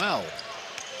misses as well.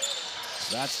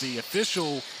 So that's the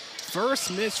official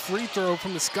first missed free throw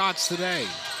from the Scots today.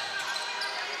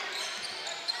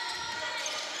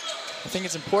 I think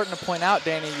it's important to point out,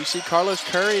 Danny, you see Carlos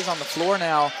Curry is on the floor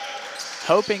now,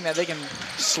 hoping that they can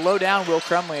slow down Will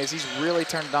Crumley as he's really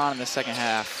turned it on in the second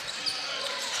half.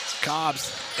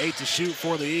 Cobbs, 8 to shoot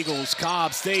for the Eagles.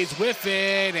 Cobbs stays with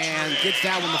it and gets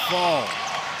that one to fall.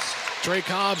 Trey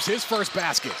Cobbs, his first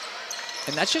basket.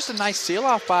 And that's just a nice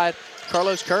seal-off by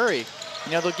Carlos Curry.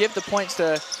 You know, they'll give the points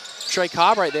to Trey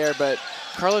Cobb right there, but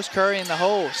Carlos Curry in the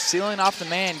hole, sealing off the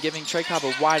man, giving Trey Cobb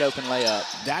a wide-open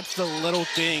layup. That's the little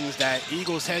things that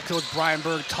Eagles head coach Brian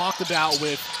Berg talked about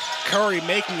with Curry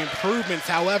making improvements.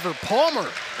 However, Palmer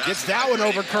gets that one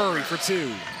over Curry for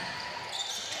 2.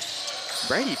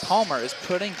 Brady Palmer is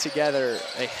putting together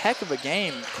a heck of a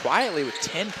game quietly with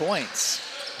 10 points.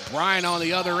 Bryant on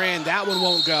the other end, that one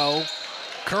won't go.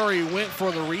 Curry went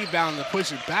for the rebound to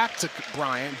push it back to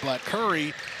Bryant, but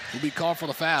Curry will be called for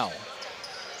the foul.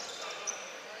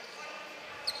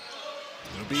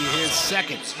 It'll be his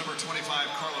second. Number 25,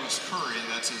 Carlos Curry,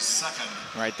 that's his second.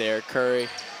 Right there, Curry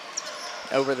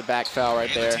over the back foul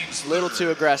right there. A little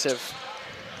too aggressive.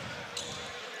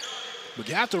 But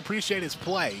you have to appreciate his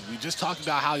play. We just talked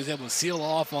about how he's able to seal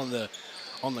off on the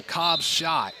Cobbs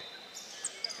shot.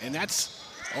 And that's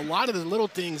a lot of the little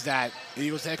things that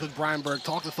Eagles head coach Brian Berg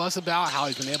talked to us about, how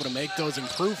he's been able to make those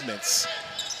improvements.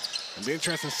 It'll be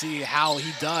interesting to see how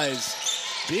he does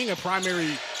being a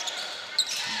primary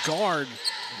guard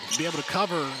to be able to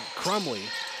cover Crumley.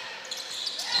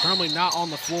 Crumley not on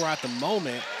the floor at the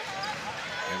moment.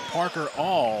 And Parker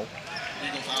All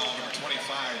Eagle foul number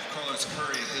 25, Carlos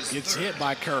Curry, his gets third. hit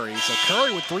by Curry. So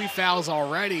Curry with 3 fouls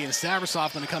already, and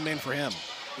Savrasov going to come in for him.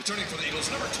 Returning for the Eagles,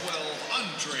 number 12,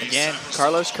 Andre Again, Savrasov.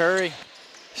 Carlos Curry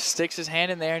sticks his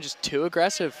hand in there and just too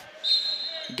aggressive.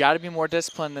 You got to be more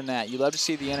disciplined than that. You love to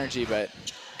see the energy, but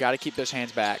got to keep those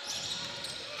hands back.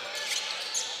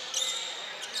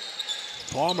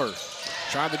 Palmer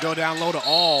tried to go down low to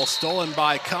All, stolen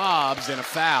by Cobbs, and a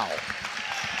foul.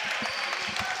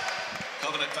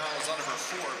 Covenant fouls on number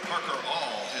 4, Parker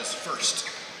All, his first.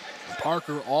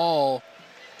 Parker All,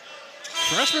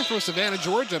 freshman from Savannah,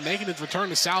 Georgia, making his return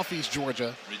to Southeast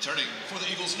Georgia. Returning for the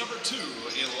Eagles, number 2,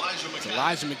 Elijah McCadden.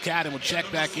 Elijah McCadden will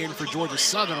check back in for Georgia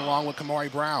Southern along with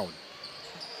Kamari Brown.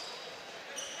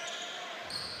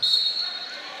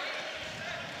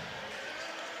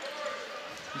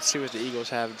 Let's see what the Eagles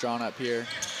have drawn up here.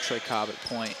 Trey Cobb at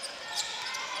point.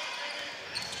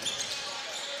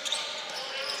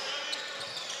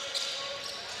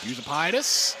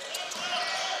 Yusupaitis,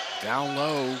 down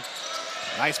low.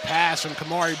 Nice pass from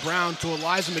Kamari Brown to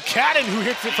Elijah McCadden, who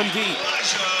hits it from deep.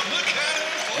 Elijah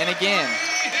McCadden. And again,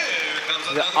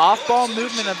 the off-ball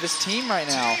movement of this team right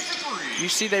now. You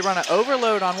see they run an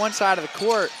overload on one side of the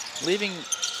court, leaving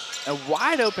a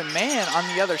wide-open man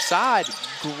on the other side.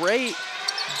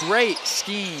 Great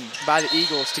scheme by the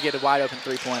Eagles to get a wide-open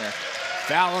three-pointer.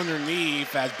 Foul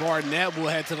underneath as Barnett will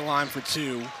head to the line for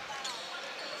 2.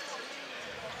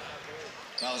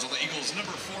 Fouls on the Eagles,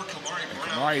 number 4, Kamari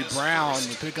Brown. Kamari Brown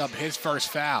will pick up his first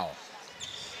foul.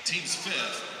 Team's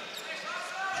 5th.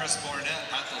 Chris Barnett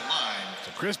at the line.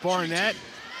 So Chris Barnett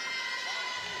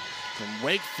from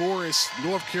Wake Forest,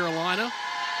 North Carolina.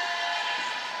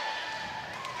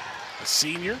 A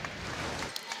senior.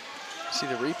 See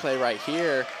the replay right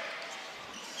here,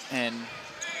 and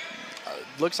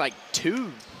looks like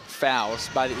 2 fouls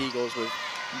by the Eagles with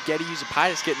Getty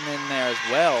Yusupaitis getting in there as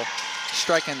well,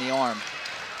 striking the arm.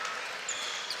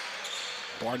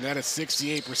 Barnett, a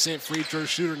 68% free throw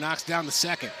shooter, knocks down the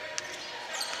second.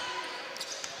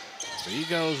 So he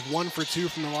goes 1 for 2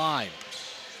 from the line.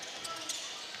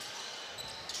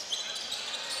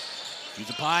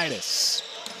 Yusupaitis.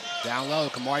 Down low,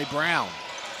 Kamari Brown.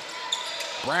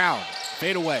 Brown,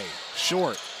 fadeaway,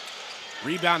 short.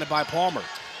 Rebounded by Palmer.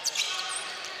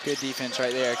 Good defense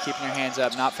right there, keeping your hands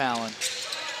up, not fouling.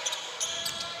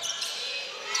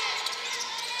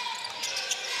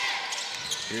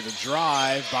 Here's a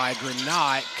drive by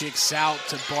Granat, kicks out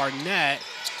to Barnett.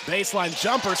 Baseline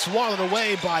jumper swatted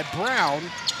away by Brown.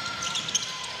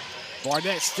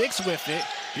 Barnett sticks with it.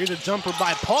 Here's a jumper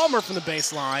by Palmer from the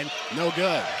baseline, no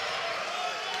good.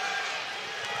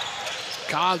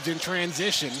 Cobbs in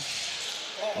transition.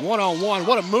 One-on-one,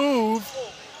 what a move,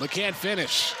 but can't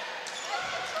finish.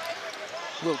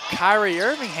 Little Kyrie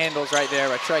Irving handles right there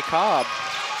by Trey Cobb.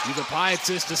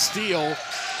 Uzopayatis to steal.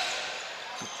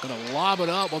 Gonna lob it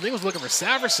up. Well, I think he was looking for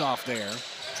Savrasov there.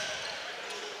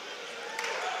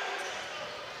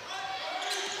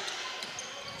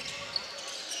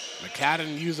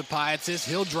 McCadden Uzopayatis,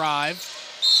 he'll drive.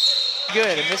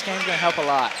 Good, and this game's gonna help a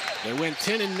lot. They went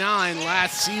 10-9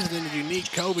 last season in the unique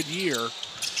COVID year.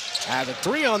 Had a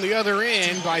three on the other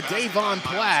end by Davon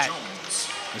Platt.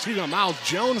 Excuse me, Miles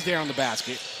Jones there on the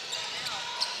basket.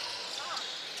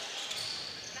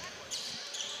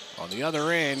 On the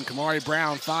other end, Kamari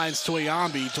Brown finds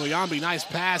Toyambi. Toyambi, nice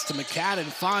pass to McCadden,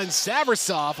 finds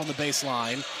Savrasov on the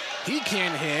baseline. He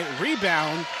can't hit.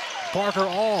 Rebound, Parker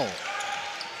All.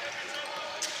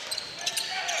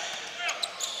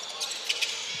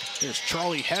 Here's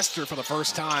Charlie Hester for the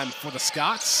first time for the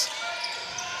Scots.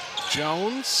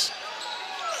 Jones.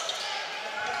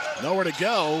 Nowhere to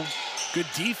go. Good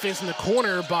defense in the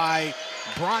corner by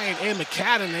Bryant and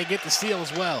McCadden. They get the steal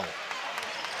as well.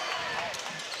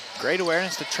 Great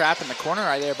awareness to trap in the corner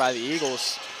right there by the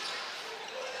Eagles.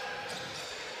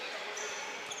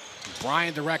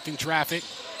 Bryant directing traffic.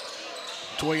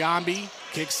 Toyambi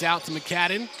kicks out to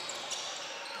McCadden.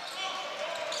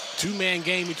 Two-man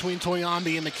game between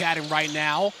Toyambi and McCadden right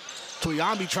now.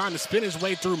 Toyambi trying to spin his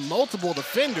way through multiple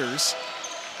defenders.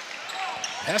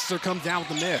 Hester comes down with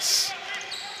the miss.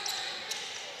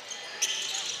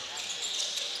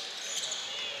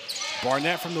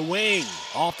 Barnett from the wing,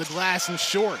 off the glass and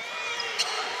short.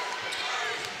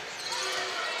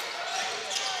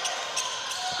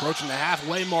 Approaching the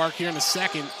halfway mark here in the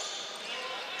second.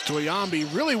 Toyambi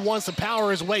really wants to power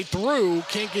his way through.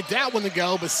 Can't get that one to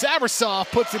go, but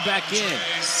Savrasov puts it back in.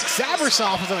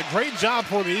 Savrasov has done a great job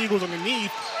for the Eagles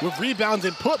underneath with rebounds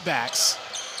and putbacks,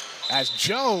 as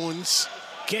Jones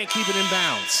can't keep it in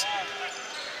bounds.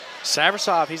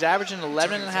 Savrasov, he's averaging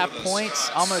 11.5 points,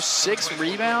 almost 6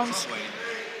 rebounds.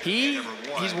 He's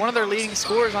one of their leading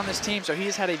scorers on this team, so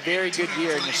he's had a very good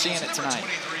year, and you're seeing it tonight.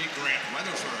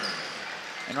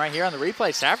 And right here on the replay,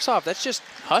 Savrasov, that's just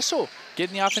hustle.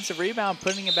 Getting the offensive rebound,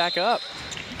 putting it back up.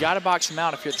 You got to box him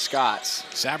out if you're the Scots.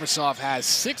 Savrasov has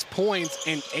 6 points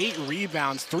and 8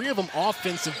 rebounds, 3 of them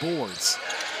offensive boards.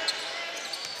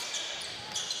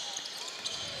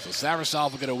 So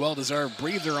Savrasov will get a well-deserved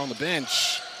breather on the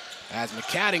bench as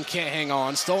McCadden can't hang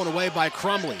on. Stolen away by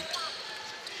Crumley.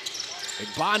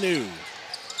 Igbanu.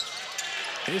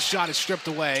 His shot is stripped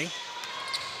away.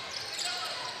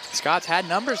 Scots had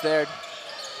numbers there.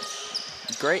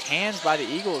 Great hands by the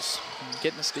Eagles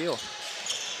getting the steal.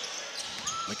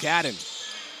 McCadden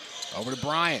over to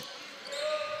Bryant.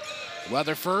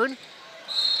 Weatherford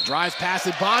drives past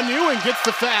Igbanu and gets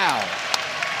the foul.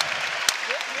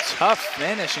 Tough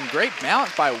finish and great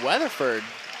bounce by Weatherford.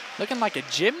 Looking like a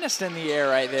gymnast in the air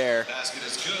right there. Basket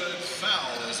is good.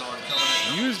 Foul is on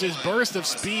coming. Used his burst of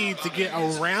speed to get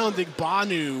around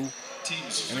Igbanu.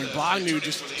 And Igbanu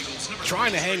just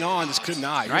trying to hang on, just could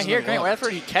not. Right here, Grant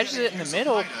Weatherford, he catches it in the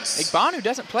middle. Igbanu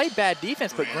doesn't play bad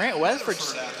defense, but Grant Weatherford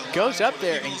just goes up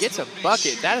there and gets a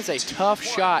bucket. That is a tough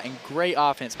shot and great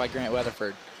offense by Grant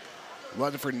Weatherford.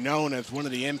 Weatherford, known as one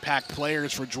of the impact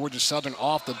players for Georgia Southern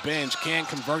off the bench, can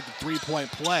convert the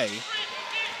three-point play.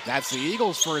 That's the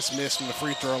Eagles' first miss from the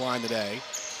free throw line today.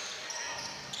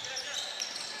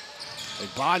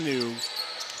 Igbanu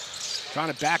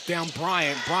trying to back down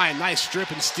Bryant. Bryant, nice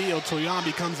strip and steal.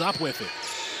 Toyambi comes up with it.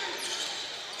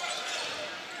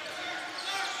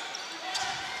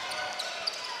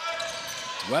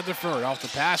 Weatherford off the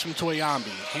pass from Toyambi.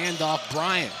 Handoff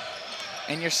Bryant.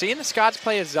 And you're seeing the Scots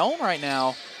play a zone right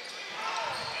now.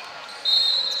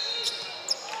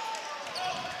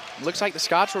 Looks like the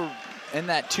Scots were in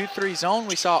that 2-3 zone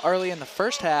we saw early in the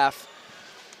first half.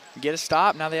 Get a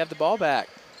stop, now they have the ball back.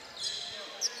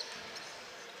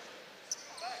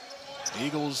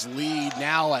 Eagles lead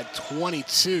now at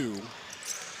 22.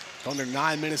 Under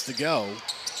 9 minutes to go.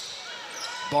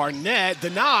 Barnett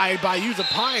denied by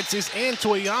Uzopayatis and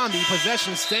Toyambi.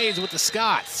 Possession stays with the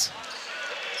Scots.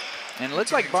 And it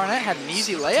looks like Barnett had an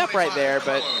easy layup right there,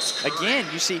 but again,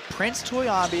 you see Prince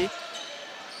Toyambi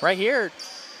right here.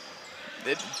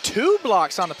 2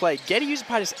 blocks on the play. Getty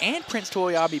Uzopayatis and Prince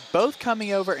Toyambi both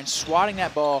coming over and swatting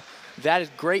that ball. That is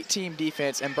great team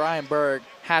defense, and Brian Berg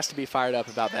has to be fired up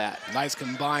about that. Nice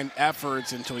combined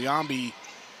efforts, and Toyambi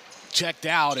checked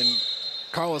out, and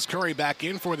Carlos Curry back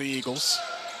in for the Eagles.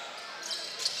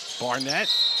 Barnett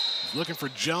is looking for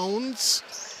Jones,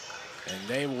 and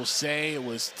they will say it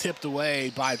was tipped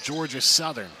away by Georgia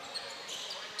Southern.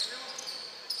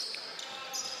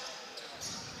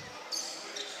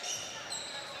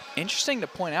 Interesting to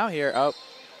point out here. Oh,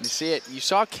 you see it. You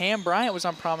saw Cam Bryant was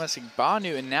on promising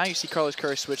Banu, and now you see Carlos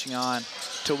Curry switching on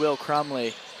to Will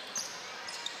Crumley.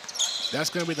 That's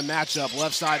going to be the matchup,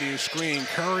 left side of your screen.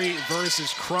 Curry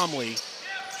versus Crumley.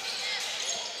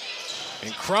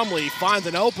 And Crumley finds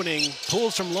an opening,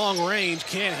 pulls from long range,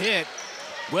 can't hit.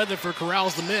 Weatherford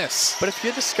corrals the miss. But if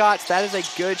you're the Scots, that is a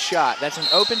good shot. That's an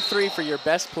open three for your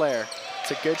best player.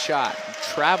 It's a good shot.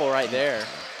 Travel right there.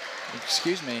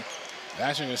 Excuse me.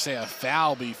 Actually going to say a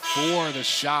foul before the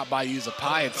shot by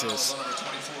Uzapiatis.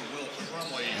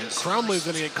 And Crumley's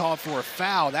going to get called for a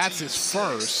foul. That's his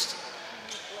first.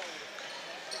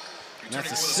 And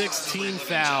that's a 16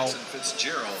 foul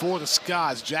for the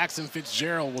Scots. Jackson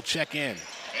Fitzgerald will check in.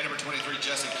 And number 23,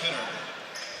 Jesse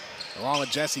Kinnard. Along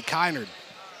with Jesse Kynard.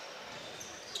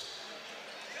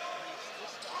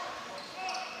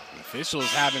 The officials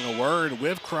having a word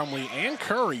with Crumley and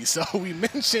Curry. So we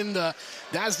mentioned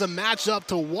that's the matchup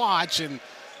to watch, and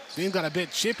things got a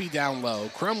bit chippy down low.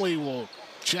 Crumley will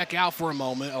check out for a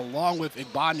moment along with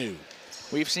Igbanu.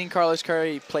 We've seen Carlos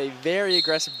Curry play very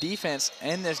aggressive defense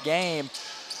in this game.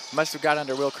 Must have got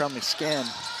under Will Crumley's skin.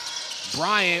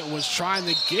 Bryant was trying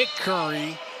to get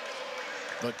Curry,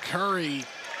 but Curry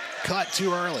cut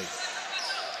too early.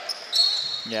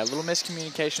 Yeah, a little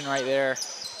miscommunication right there.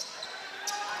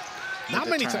 Not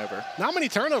many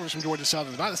turnovers from Georgia Southern.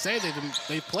 I was about to say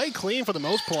they played clean for the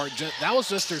most part. That was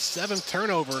just their 7th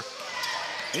turnover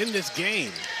in this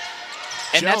game.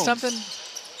 And that's something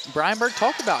Brian Berg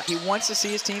talked about. He wants to see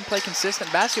his team play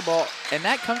consistent basketball, and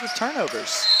that comes with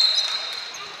turnovers.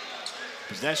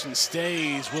 Possession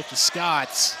stays with the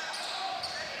Scots.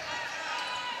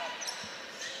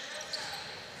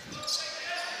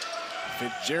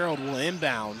 Fitzgerald will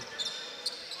inbound.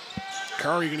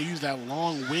 Curry going to use that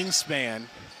long wingspan.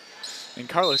 And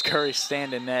Carlos Curry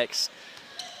standing next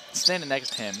to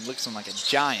him, looks like a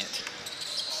giant.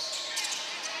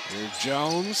 Here's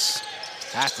Jones,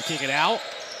 has to kick it out.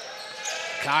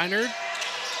 Kynard,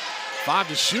 5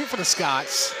 to shoot for the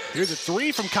Scots. Here's a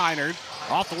 3 from Kynard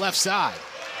off the left side.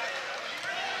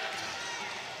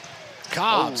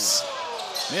 Cobbs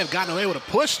may have gotten away with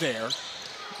a push there.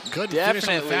 Couldn't finish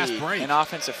on the fast break. An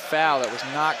offensive foul that was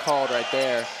not called right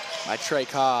there by Trey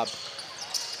Cobb.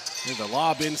 There's a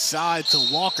lob inside to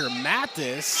Walker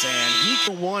Mathis, and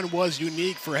he one was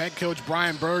unique for head coach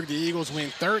Brian Berg. The Eagles win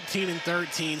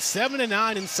 13-13,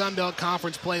 7-9 in Sun Belt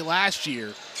Conference play last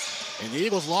year. And the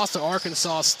Eagles lost to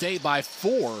Arkansas State by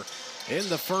 4 in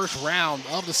the first round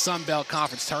of the Sun Belt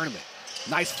Conference tournament.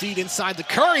 Nice feed inside to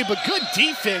Curry, but good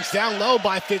defense down low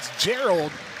by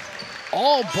Fitzgerald.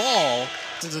 All ball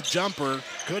is a jumper.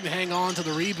 Couldn't hang on to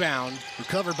the rebound.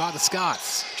 Recovered by the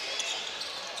Scots.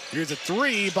 Here's a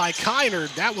 3 by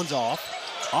Kynard. That one's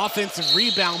off. Offensive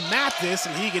rebound, Mathis,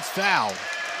 and he gets fouled.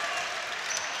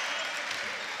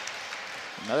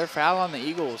 Another foul on the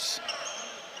Eagles.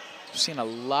 We've seen a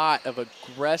lot of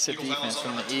aggressive defense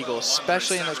from the Eagles,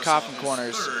 especially in those coffin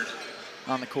corners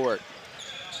on the court.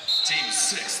 Team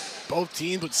 6. Both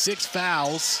teams with 6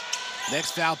 fouls.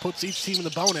 Next foul puts each team in the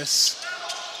bonus.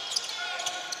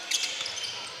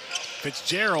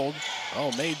 Fitzgerald,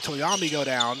 made Toyami go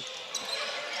down.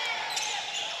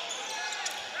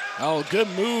 Good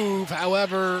move.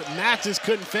 However, Mathis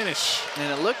couldn't finish.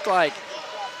 And it looked like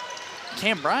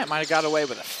Cam Bryant might have got away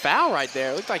with a foul right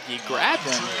there. It looked like he grabbed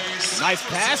him. Nice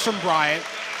pass from Bryant,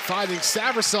 finding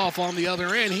Savrasov on the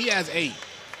other end. He has 8.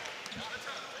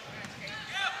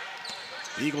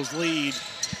 The Eagles lead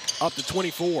up to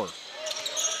 24.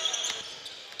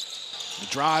 The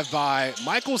drive by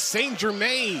Michael St.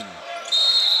 Germain.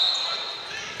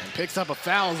 And picks up a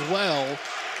foul as well.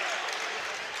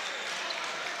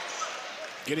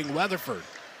 Getting Weatherford.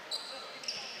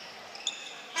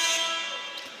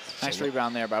 Nice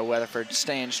rebound there by Weatherford,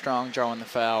 staying strong, drawing the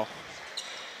foul.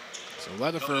 So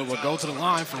Weatherford will go to the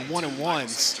line for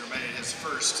 1-and-1s.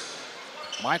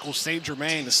 Michael St.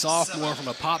 Germain, the sophomore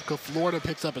from Apopka, Florida,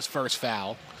 picks up his first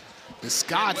foul. The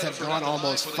Scots have gone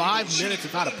almost 5 minutes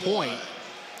without a point,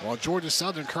 while Georgia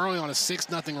Southern currently on a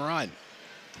 6-0 run.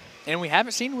 And we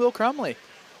haven't seen Will Crumley.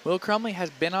 Will Crumley has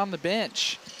been on the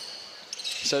bench.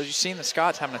 So you've seen the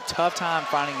Scots having a tough time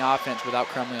finding offense without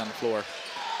Crumley on the floor.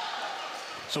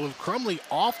 So with Crumley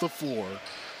off the floor,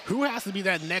 who has to be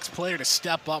that next player to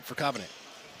step up for Covenant?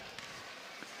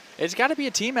 It's got to be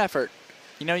a team effort.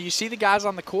 You know, you see the guys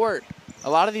on the court. A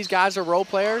lot of these guys are role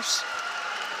players.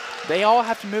 They all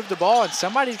have to move the ball, and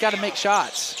somebody's got to make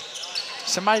shots.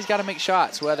 Somebody's got to make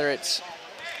shots, whether it's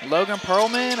Logan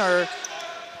Perlman or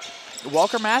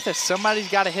Walker Mathis. Somebody's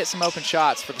got to hit some open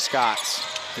shots for the Scots.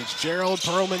 Fitzgerald,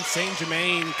 Perlman, St.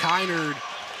 Germain, Kynard,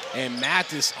 and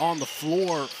Mathis on the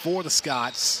floor for the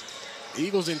Scots.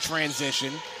 Eagles in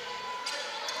transition.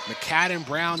 McCadden,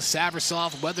 Brown,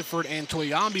 Saversoff, Weatherford, and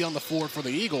Toyambi on the floor for the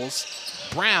Eagles.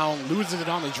 Brown loses it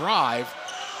on the drive.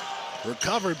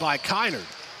 Recovered by Kynard.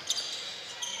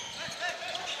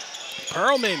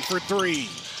 Perlman for three.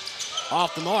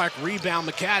 Off the mark, rebound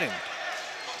McCadden.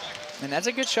 And that's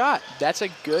a good shot. That's a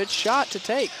good shot to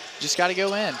take. Just got to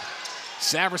go in.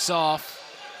 Saversoff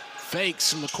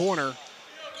fakes from the corner.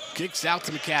 Kicks out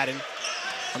to McCadden.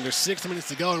 Under 6 minutes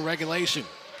to go in regulation.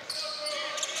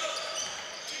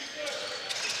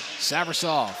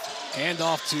 Saversoff,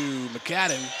 handoff to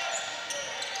McCadden.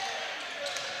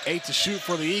 8 to shoot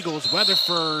for the Eagles.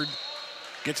 Weatherford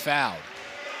gets fouled.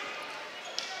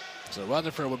 So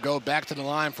Weatherford will go back to the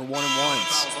line for 1-and-1s.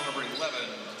 Fouls on number 11,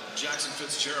 Jackson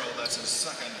Fitzgerald. That's his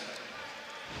second.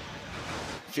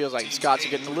 Feels like Scots are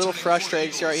getting a little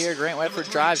frustrated right here. Grant Weatherford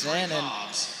drives in and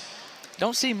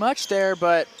don't see much there,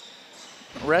 but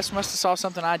refs must have saw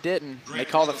something I didn't. They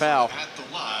call the foul. At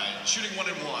the line, shooting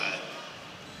 1-and-1.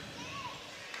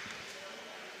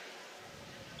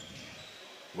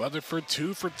 Weatherford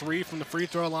 2 for 3 from the free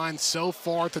throw line so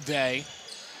far today.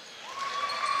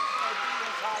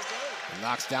 And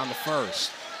knocks down the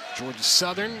first. Georgia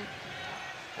Southern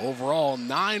overall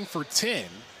 9 for 10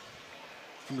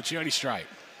 from the charity stripe.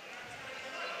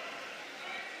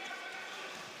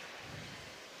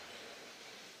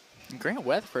 Grant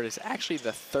Weatherford is actually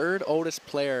the third oldest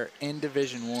player in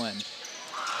Division I.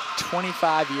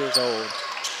 25 years old.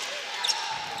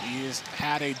 He has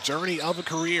had a journey of a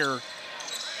career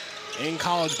in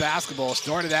college basketball.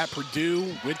 Started at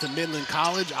Purdue, went to Midland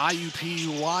College,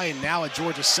 IUPUI, and now at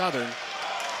Georgia Southern.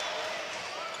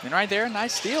 And right there,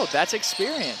 nice steal. That's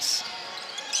experience.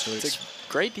 So it's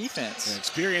a great defense. An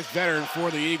experienced veteran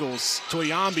for the Eagles.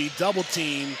 Toyambi double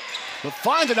team, but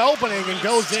finds an opening and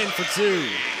goes in for two.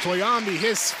 Toyambi,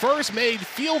 his first made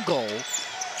field goal.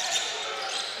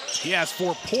 He has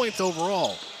 4 points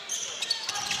overall.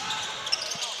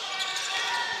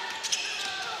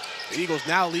 The Eagles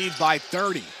now lead by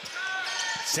 30.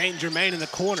 St. Germain in the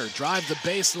corner, drives the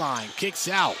baseline, kicks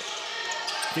out.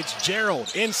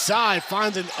 Fitzgerald inside,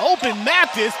 finds an open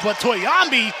Mathis, but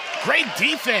Toyambi, great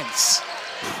defense.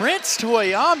 Prince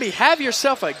Toyambi, have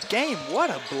yourself a game. What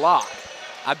a block.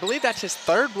 I believe that's his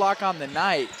third block on the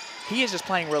night. He is just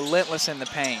playing relentless in the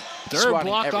paint. Third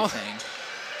block everything.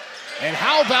 And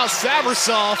how about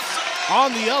Saversoff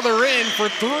on the other end for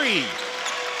three?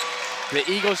 The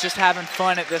Eagles just having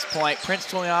fun at this point. Prince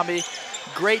Toyambi,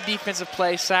 great defensive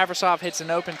play. Saversoff hits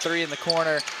an open three in the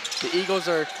corner. The Eagles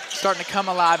are starting to come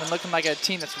alive and looking like a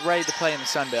team that's ready to play in the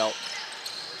Sun Belt.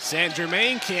 Saint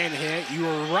Germain can't hit. You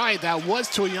were right. That was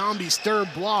Toyambi's third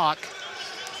block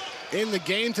in the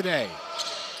game today.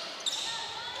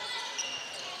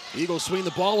 Eagles swing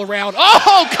the ball around.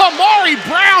 Oh, Kamari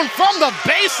Brown from the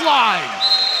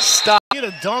baseline. Stop. Get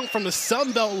a dunk from the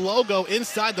Sun Belt logo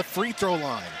inside the free throw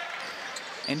line.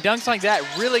 And dunks like that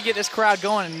really get this crowd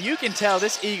going. And you can tell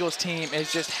this Eagles team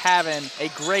is just having a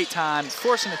great time,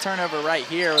 forcing a turnover right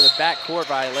here with a backcourt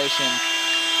violation.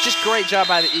 Just great job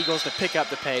by the Eagles to pick up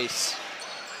the pace.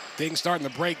 Things starting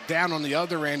to break down on the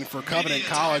other end for Covenant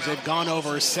College. They've gone over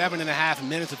 7.5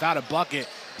 minutes without a bucket.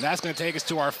 And that's going to take us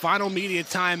to our final media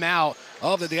timeout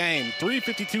of the game.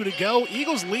 3:52 to go.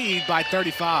 Eagles lead by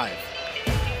 35.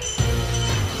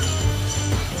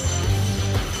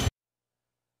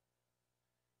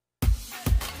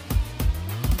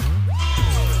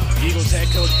 Eagles head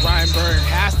coach Brian Byrne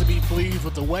has to be pleased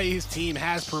with the way his team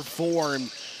has performed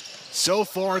so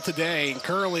far today. And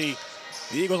currently,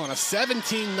 the Eagles on a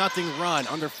 17-0 run,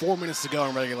 under 4 minutes to go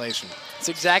in regulation. That's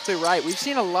exactly right. We've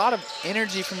seen a lot of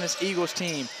energy from this Eagles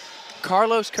team.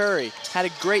 Carlos Curry had a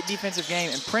great defensive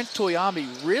game, and Prince Toyambi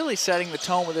really setting the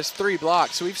tone with his 3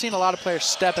 blocks. So we've seen a lot of players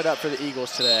step it up for the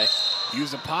Eagles today.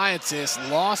 Used a Pietis,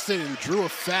 lost it, and drew a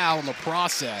foul in the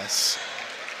process.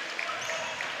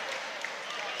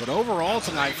 But overall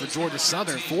tonight for Georgia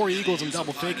Southern, 4 Eagles in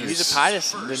double figures. Used a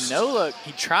Pietis, the no-look.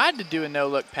 He tried to do a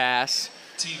no-look pass.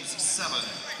 Teams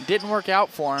 7. Didn't work out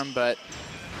for him, but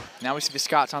now we see the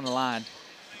Scots on the line.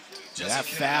 That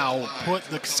foul put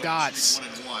the Scots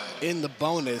in the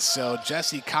bonus, so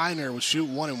Jesse Kiner will shoot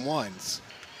 1-and-1s.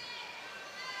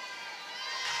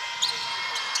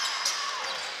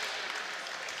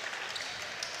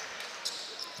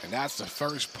 And that's the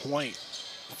first point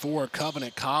for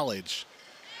Covenant College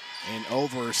in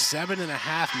over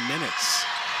 7.5 minutes.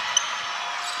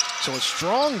 So a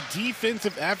strong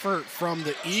defensive effort from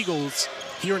the Eagles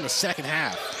here in the second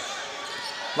half.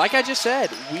 Like I just said,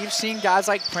 we've seen guys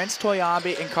like Prince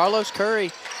Toyambi and Carlos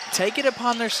Curry take it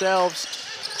upon themselves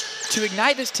to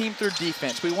ignite this team through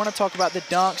defense. We want to talk about the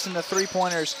dunks and the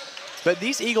three-pointers, but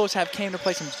these Eagles have came to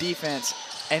play some defense,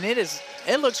 and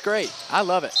it looks great. I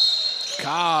love it.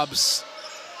 Cobbs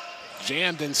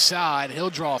jammed inside. He'll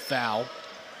draw a foul.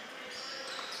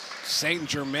 St.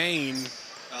 Germain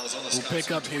will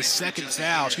pick up his second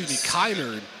foul. Excuse me,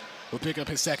 Kynard will pick up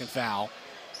his second foul.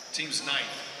 Team's ninth.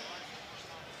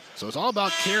 So it's all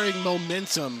about carrying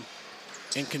momentum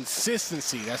and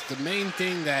consistency. That's the main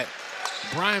thing that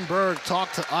Brian Berg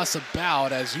talked to us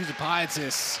about as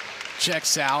Yusupaitis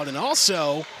checks out. And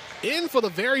also, in for the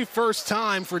very first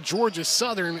time for Georgia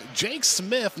Southern, Jake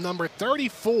Smith, number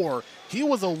 34. He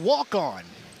was a walk-on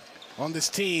on this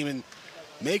team and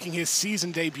making his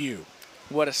season debut.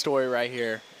 What a story right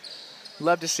here.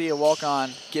 Love to see a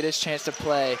walk-on get his chance to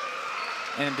play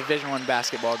in a Division I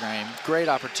basketball game. Great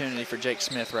opportunity for Jake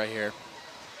Smith right here.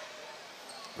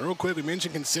 Real quick, we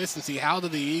mentioned consistency. How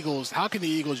can the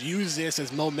Eagles use this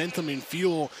as momentum and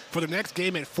fuel for the next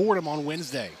game at Fordham on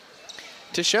Wednesday?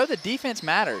 To show that defense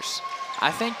matters.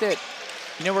 I think that,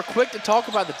 we're quick to talk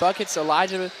about the buckets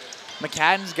Elijah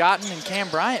McCadden's gotten and Cam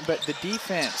Bryant, but the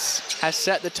defense has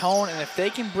set the tone, and if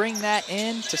they can bring that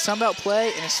in to Sunbelt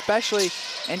play, and especially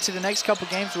into the next couple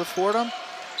games with Fordham,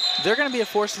 they're going to be a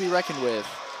force to be reckoned with.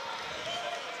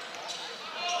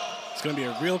 It's going to be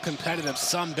a real competitive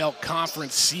Sun Belt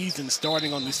Conference season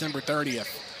starting on December 30th.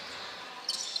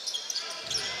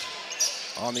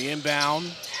 On the inbound,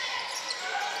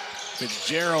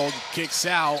 Fitzgerald kicks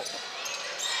out,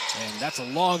 and that's a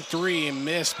long three and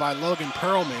missed by Logan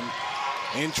Perlman.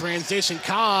 In transition,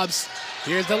 Cobbs.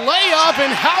 Here's the layup,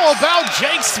 and how about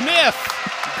Jake Smith?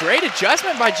 Great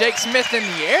adjustment by Jake Smith in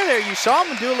the air there. You saw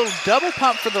him do a little double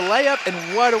pump for the layup,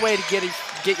 and what a way to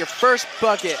get your first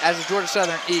bucket as a Georgia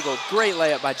Southern Eagle. Great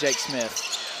layup by Jake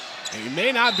Smith. And he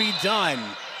may not be done.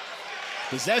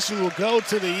 Possession will go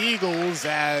to the Eagles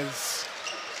as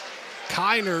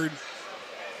Kynard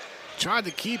tried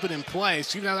to keep it in play.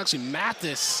 See, now actually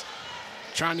Mathis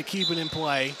trying to keep it in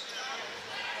play.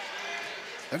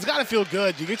 It's got to feel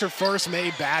good. You get your first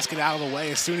made basket out of the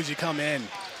way as soon as you come in.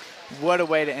 What a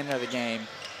way to enter the game.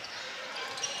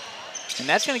 And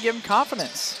that's going to give him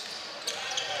confidence.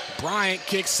 Bryant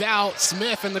kicks out.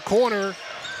 Smith in the corner.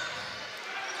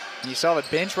 You saw the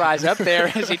bench rise up there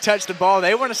as he touched the ball.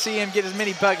 They want to see him get as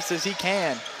many buckets as he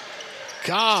can.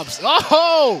 Cobbs.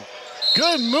 Oh,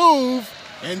 good move,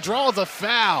 and draws a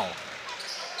foul.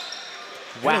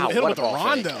 Wow, hit him what with a the ball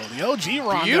Rondo, fake. the OG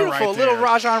Rondo. Beautiful right little there.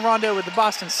 Rajon Rondo with the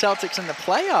Boston Celtics in the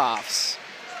playoffs.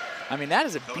 I mean, that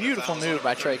is a beautiful move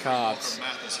by Trey Cobbs.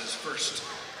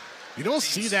 You don't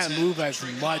see that move as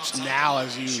much now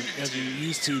as you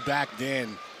used to back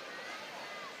then.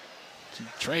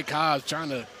 Trey Cobbs trying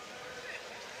to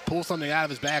pull something out of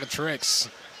his bag of tricks.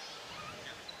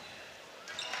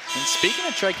 And speaking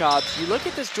of Trey Cobbs, you look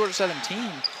at this Georgia Southern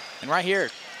team, and right here,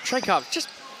 Trey Cobbs, just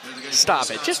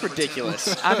stop it. Just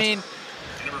ridiculous. I mean,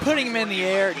 putting him in the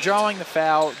air, drawing the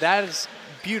foul, that is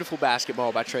beautiful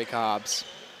basketball by Trey Cobbs.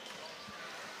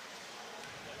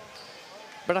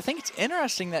 But I think it's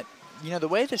interesting that, the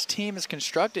way this team is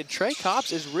constructed, Trey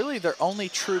Cobbs is really their only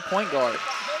true point guard.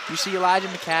 You see Elijah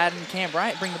McCadden, Cam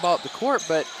Bryant bring the ball up the court,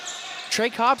 but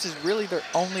Trey Cobbs is really their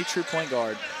only true point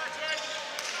guard.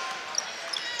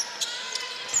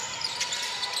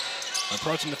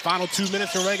 Approaching the final 2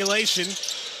 minutes of regulation.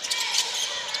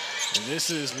 And this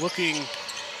is looking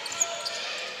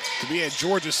to be a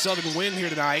Georgia Southern win here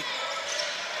tonight.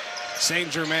 St.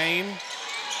 Germain.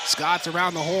 Scott's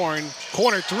around the horn.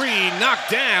 Corner three,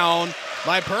 knocked down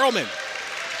by Perlman.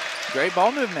 Great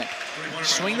ball movement.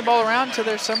 Swing the ball around until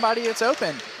there's somebody that's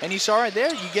open. And you saw right there,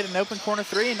 you get an open corner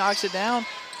three and knocks it down.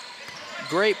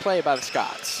 Great play by the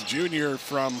Scots. Junior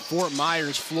from Fort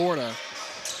Myers, Florida.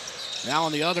 Now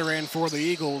on the other end for the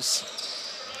Eagles.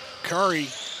 Curry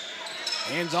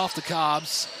hands off to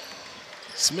Cobbs.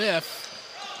 Smith.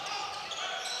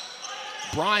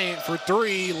 Bryant for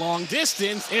three, long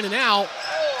distance, in and out.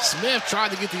 Smith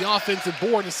tried to get the offensive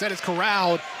board and set it's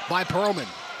corralled by Perlman.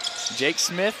 Jake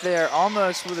Smith there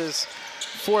almost with his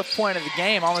fourth point of the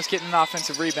game, almost getting an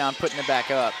offensive rebound, putting it back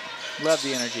up. Love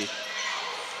the energy.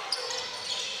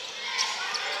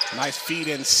 Nice feed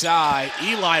inside.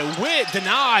 Eli Witt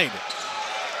denied.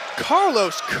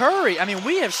 Carlos Curry. I mean,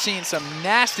 we have seen some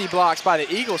nasty blocks by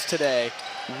the Eagles today.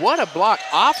 What a block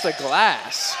off the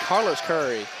glass. Carlos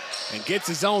Curry. And gets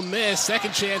his own miss.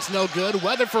 Second chance, no good.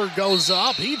 Weatherford goes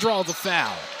up. He draws the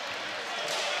foul.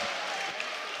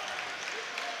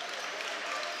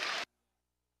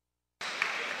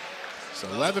 So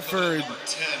Weatherford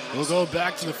will go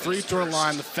back to the free throw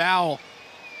line. The foul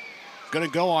going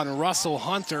to go on Russell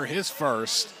Hunter, his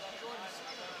first.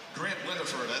 Grant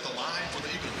Weatherford at the line for the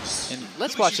Eagles. And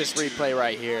let's watch this replay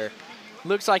right here.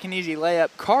 Looks like an easy layup.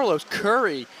 Carlos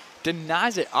Curry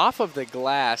denies it off of the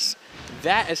glass.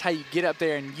 That is how you get up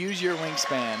there and use your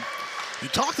wingspan. You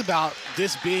talked about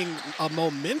this being a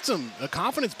momentum, a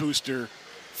confidence booster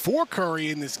for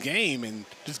Curry in this game, and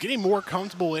just getting more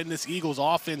comfortable in this Eagles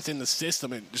offense, in the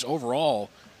system, and just overall.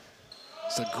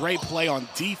 It's a great play on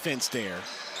defense there.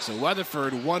 So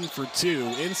Weatherford 1 for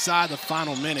 2 inside the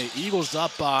final minute. Eagles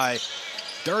up by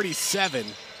 37.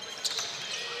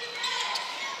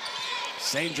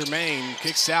 St. Germain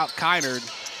kicks out Kynard.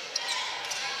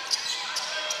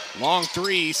 Long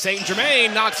three, St.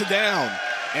 Germain knocks it down.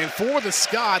 And for the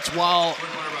Scots, while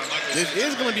this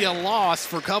is going to be a loss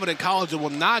for Covenant College, it will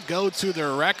not go to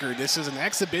their record. This is an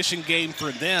exhibition game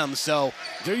for them, so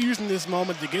they're using this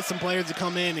moment to get some players to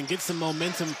come in and get some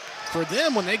momentum for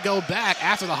them when they go back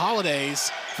after the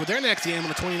holidays for their next game on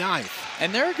the 29th.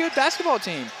 And they're a good basketball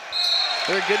team.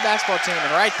 They're a good basketball team.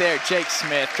 And right there, Jake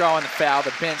Smith drawing the foul.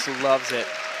 The bench loves it.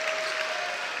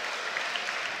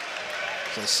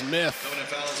 So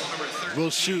Smith will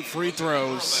shoot free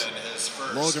throws.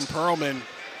 Logan Perlman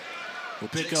will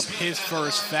pick up his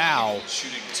first foul.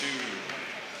 Shooting 2.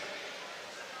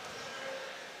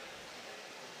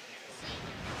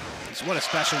 So what a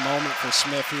special moment for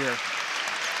Smith here.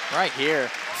 Right here.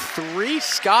 3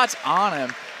 Scots on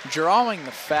him, drawing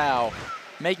the foul,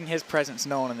 making his presence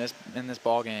known in this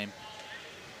ball game.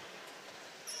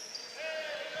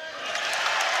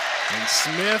 And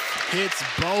Smith hits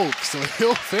both, so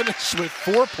he'll finish with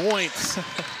 4 points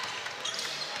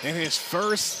in his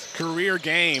first career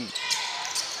game.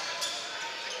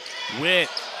 Witt,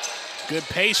 good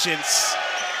patience,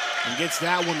 and gets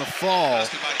that one to fall.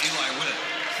 Basket by Eli Witt.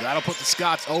 So that'll put the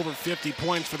Scots over 50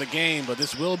 points for the game, but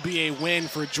this will be a win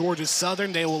for Georgia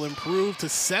Southern. They will improve to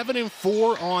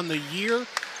 7-4 on the year.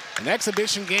 An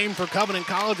exhibition game for Covenant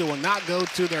College. It will not go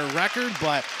to their record,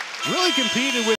 but really competed with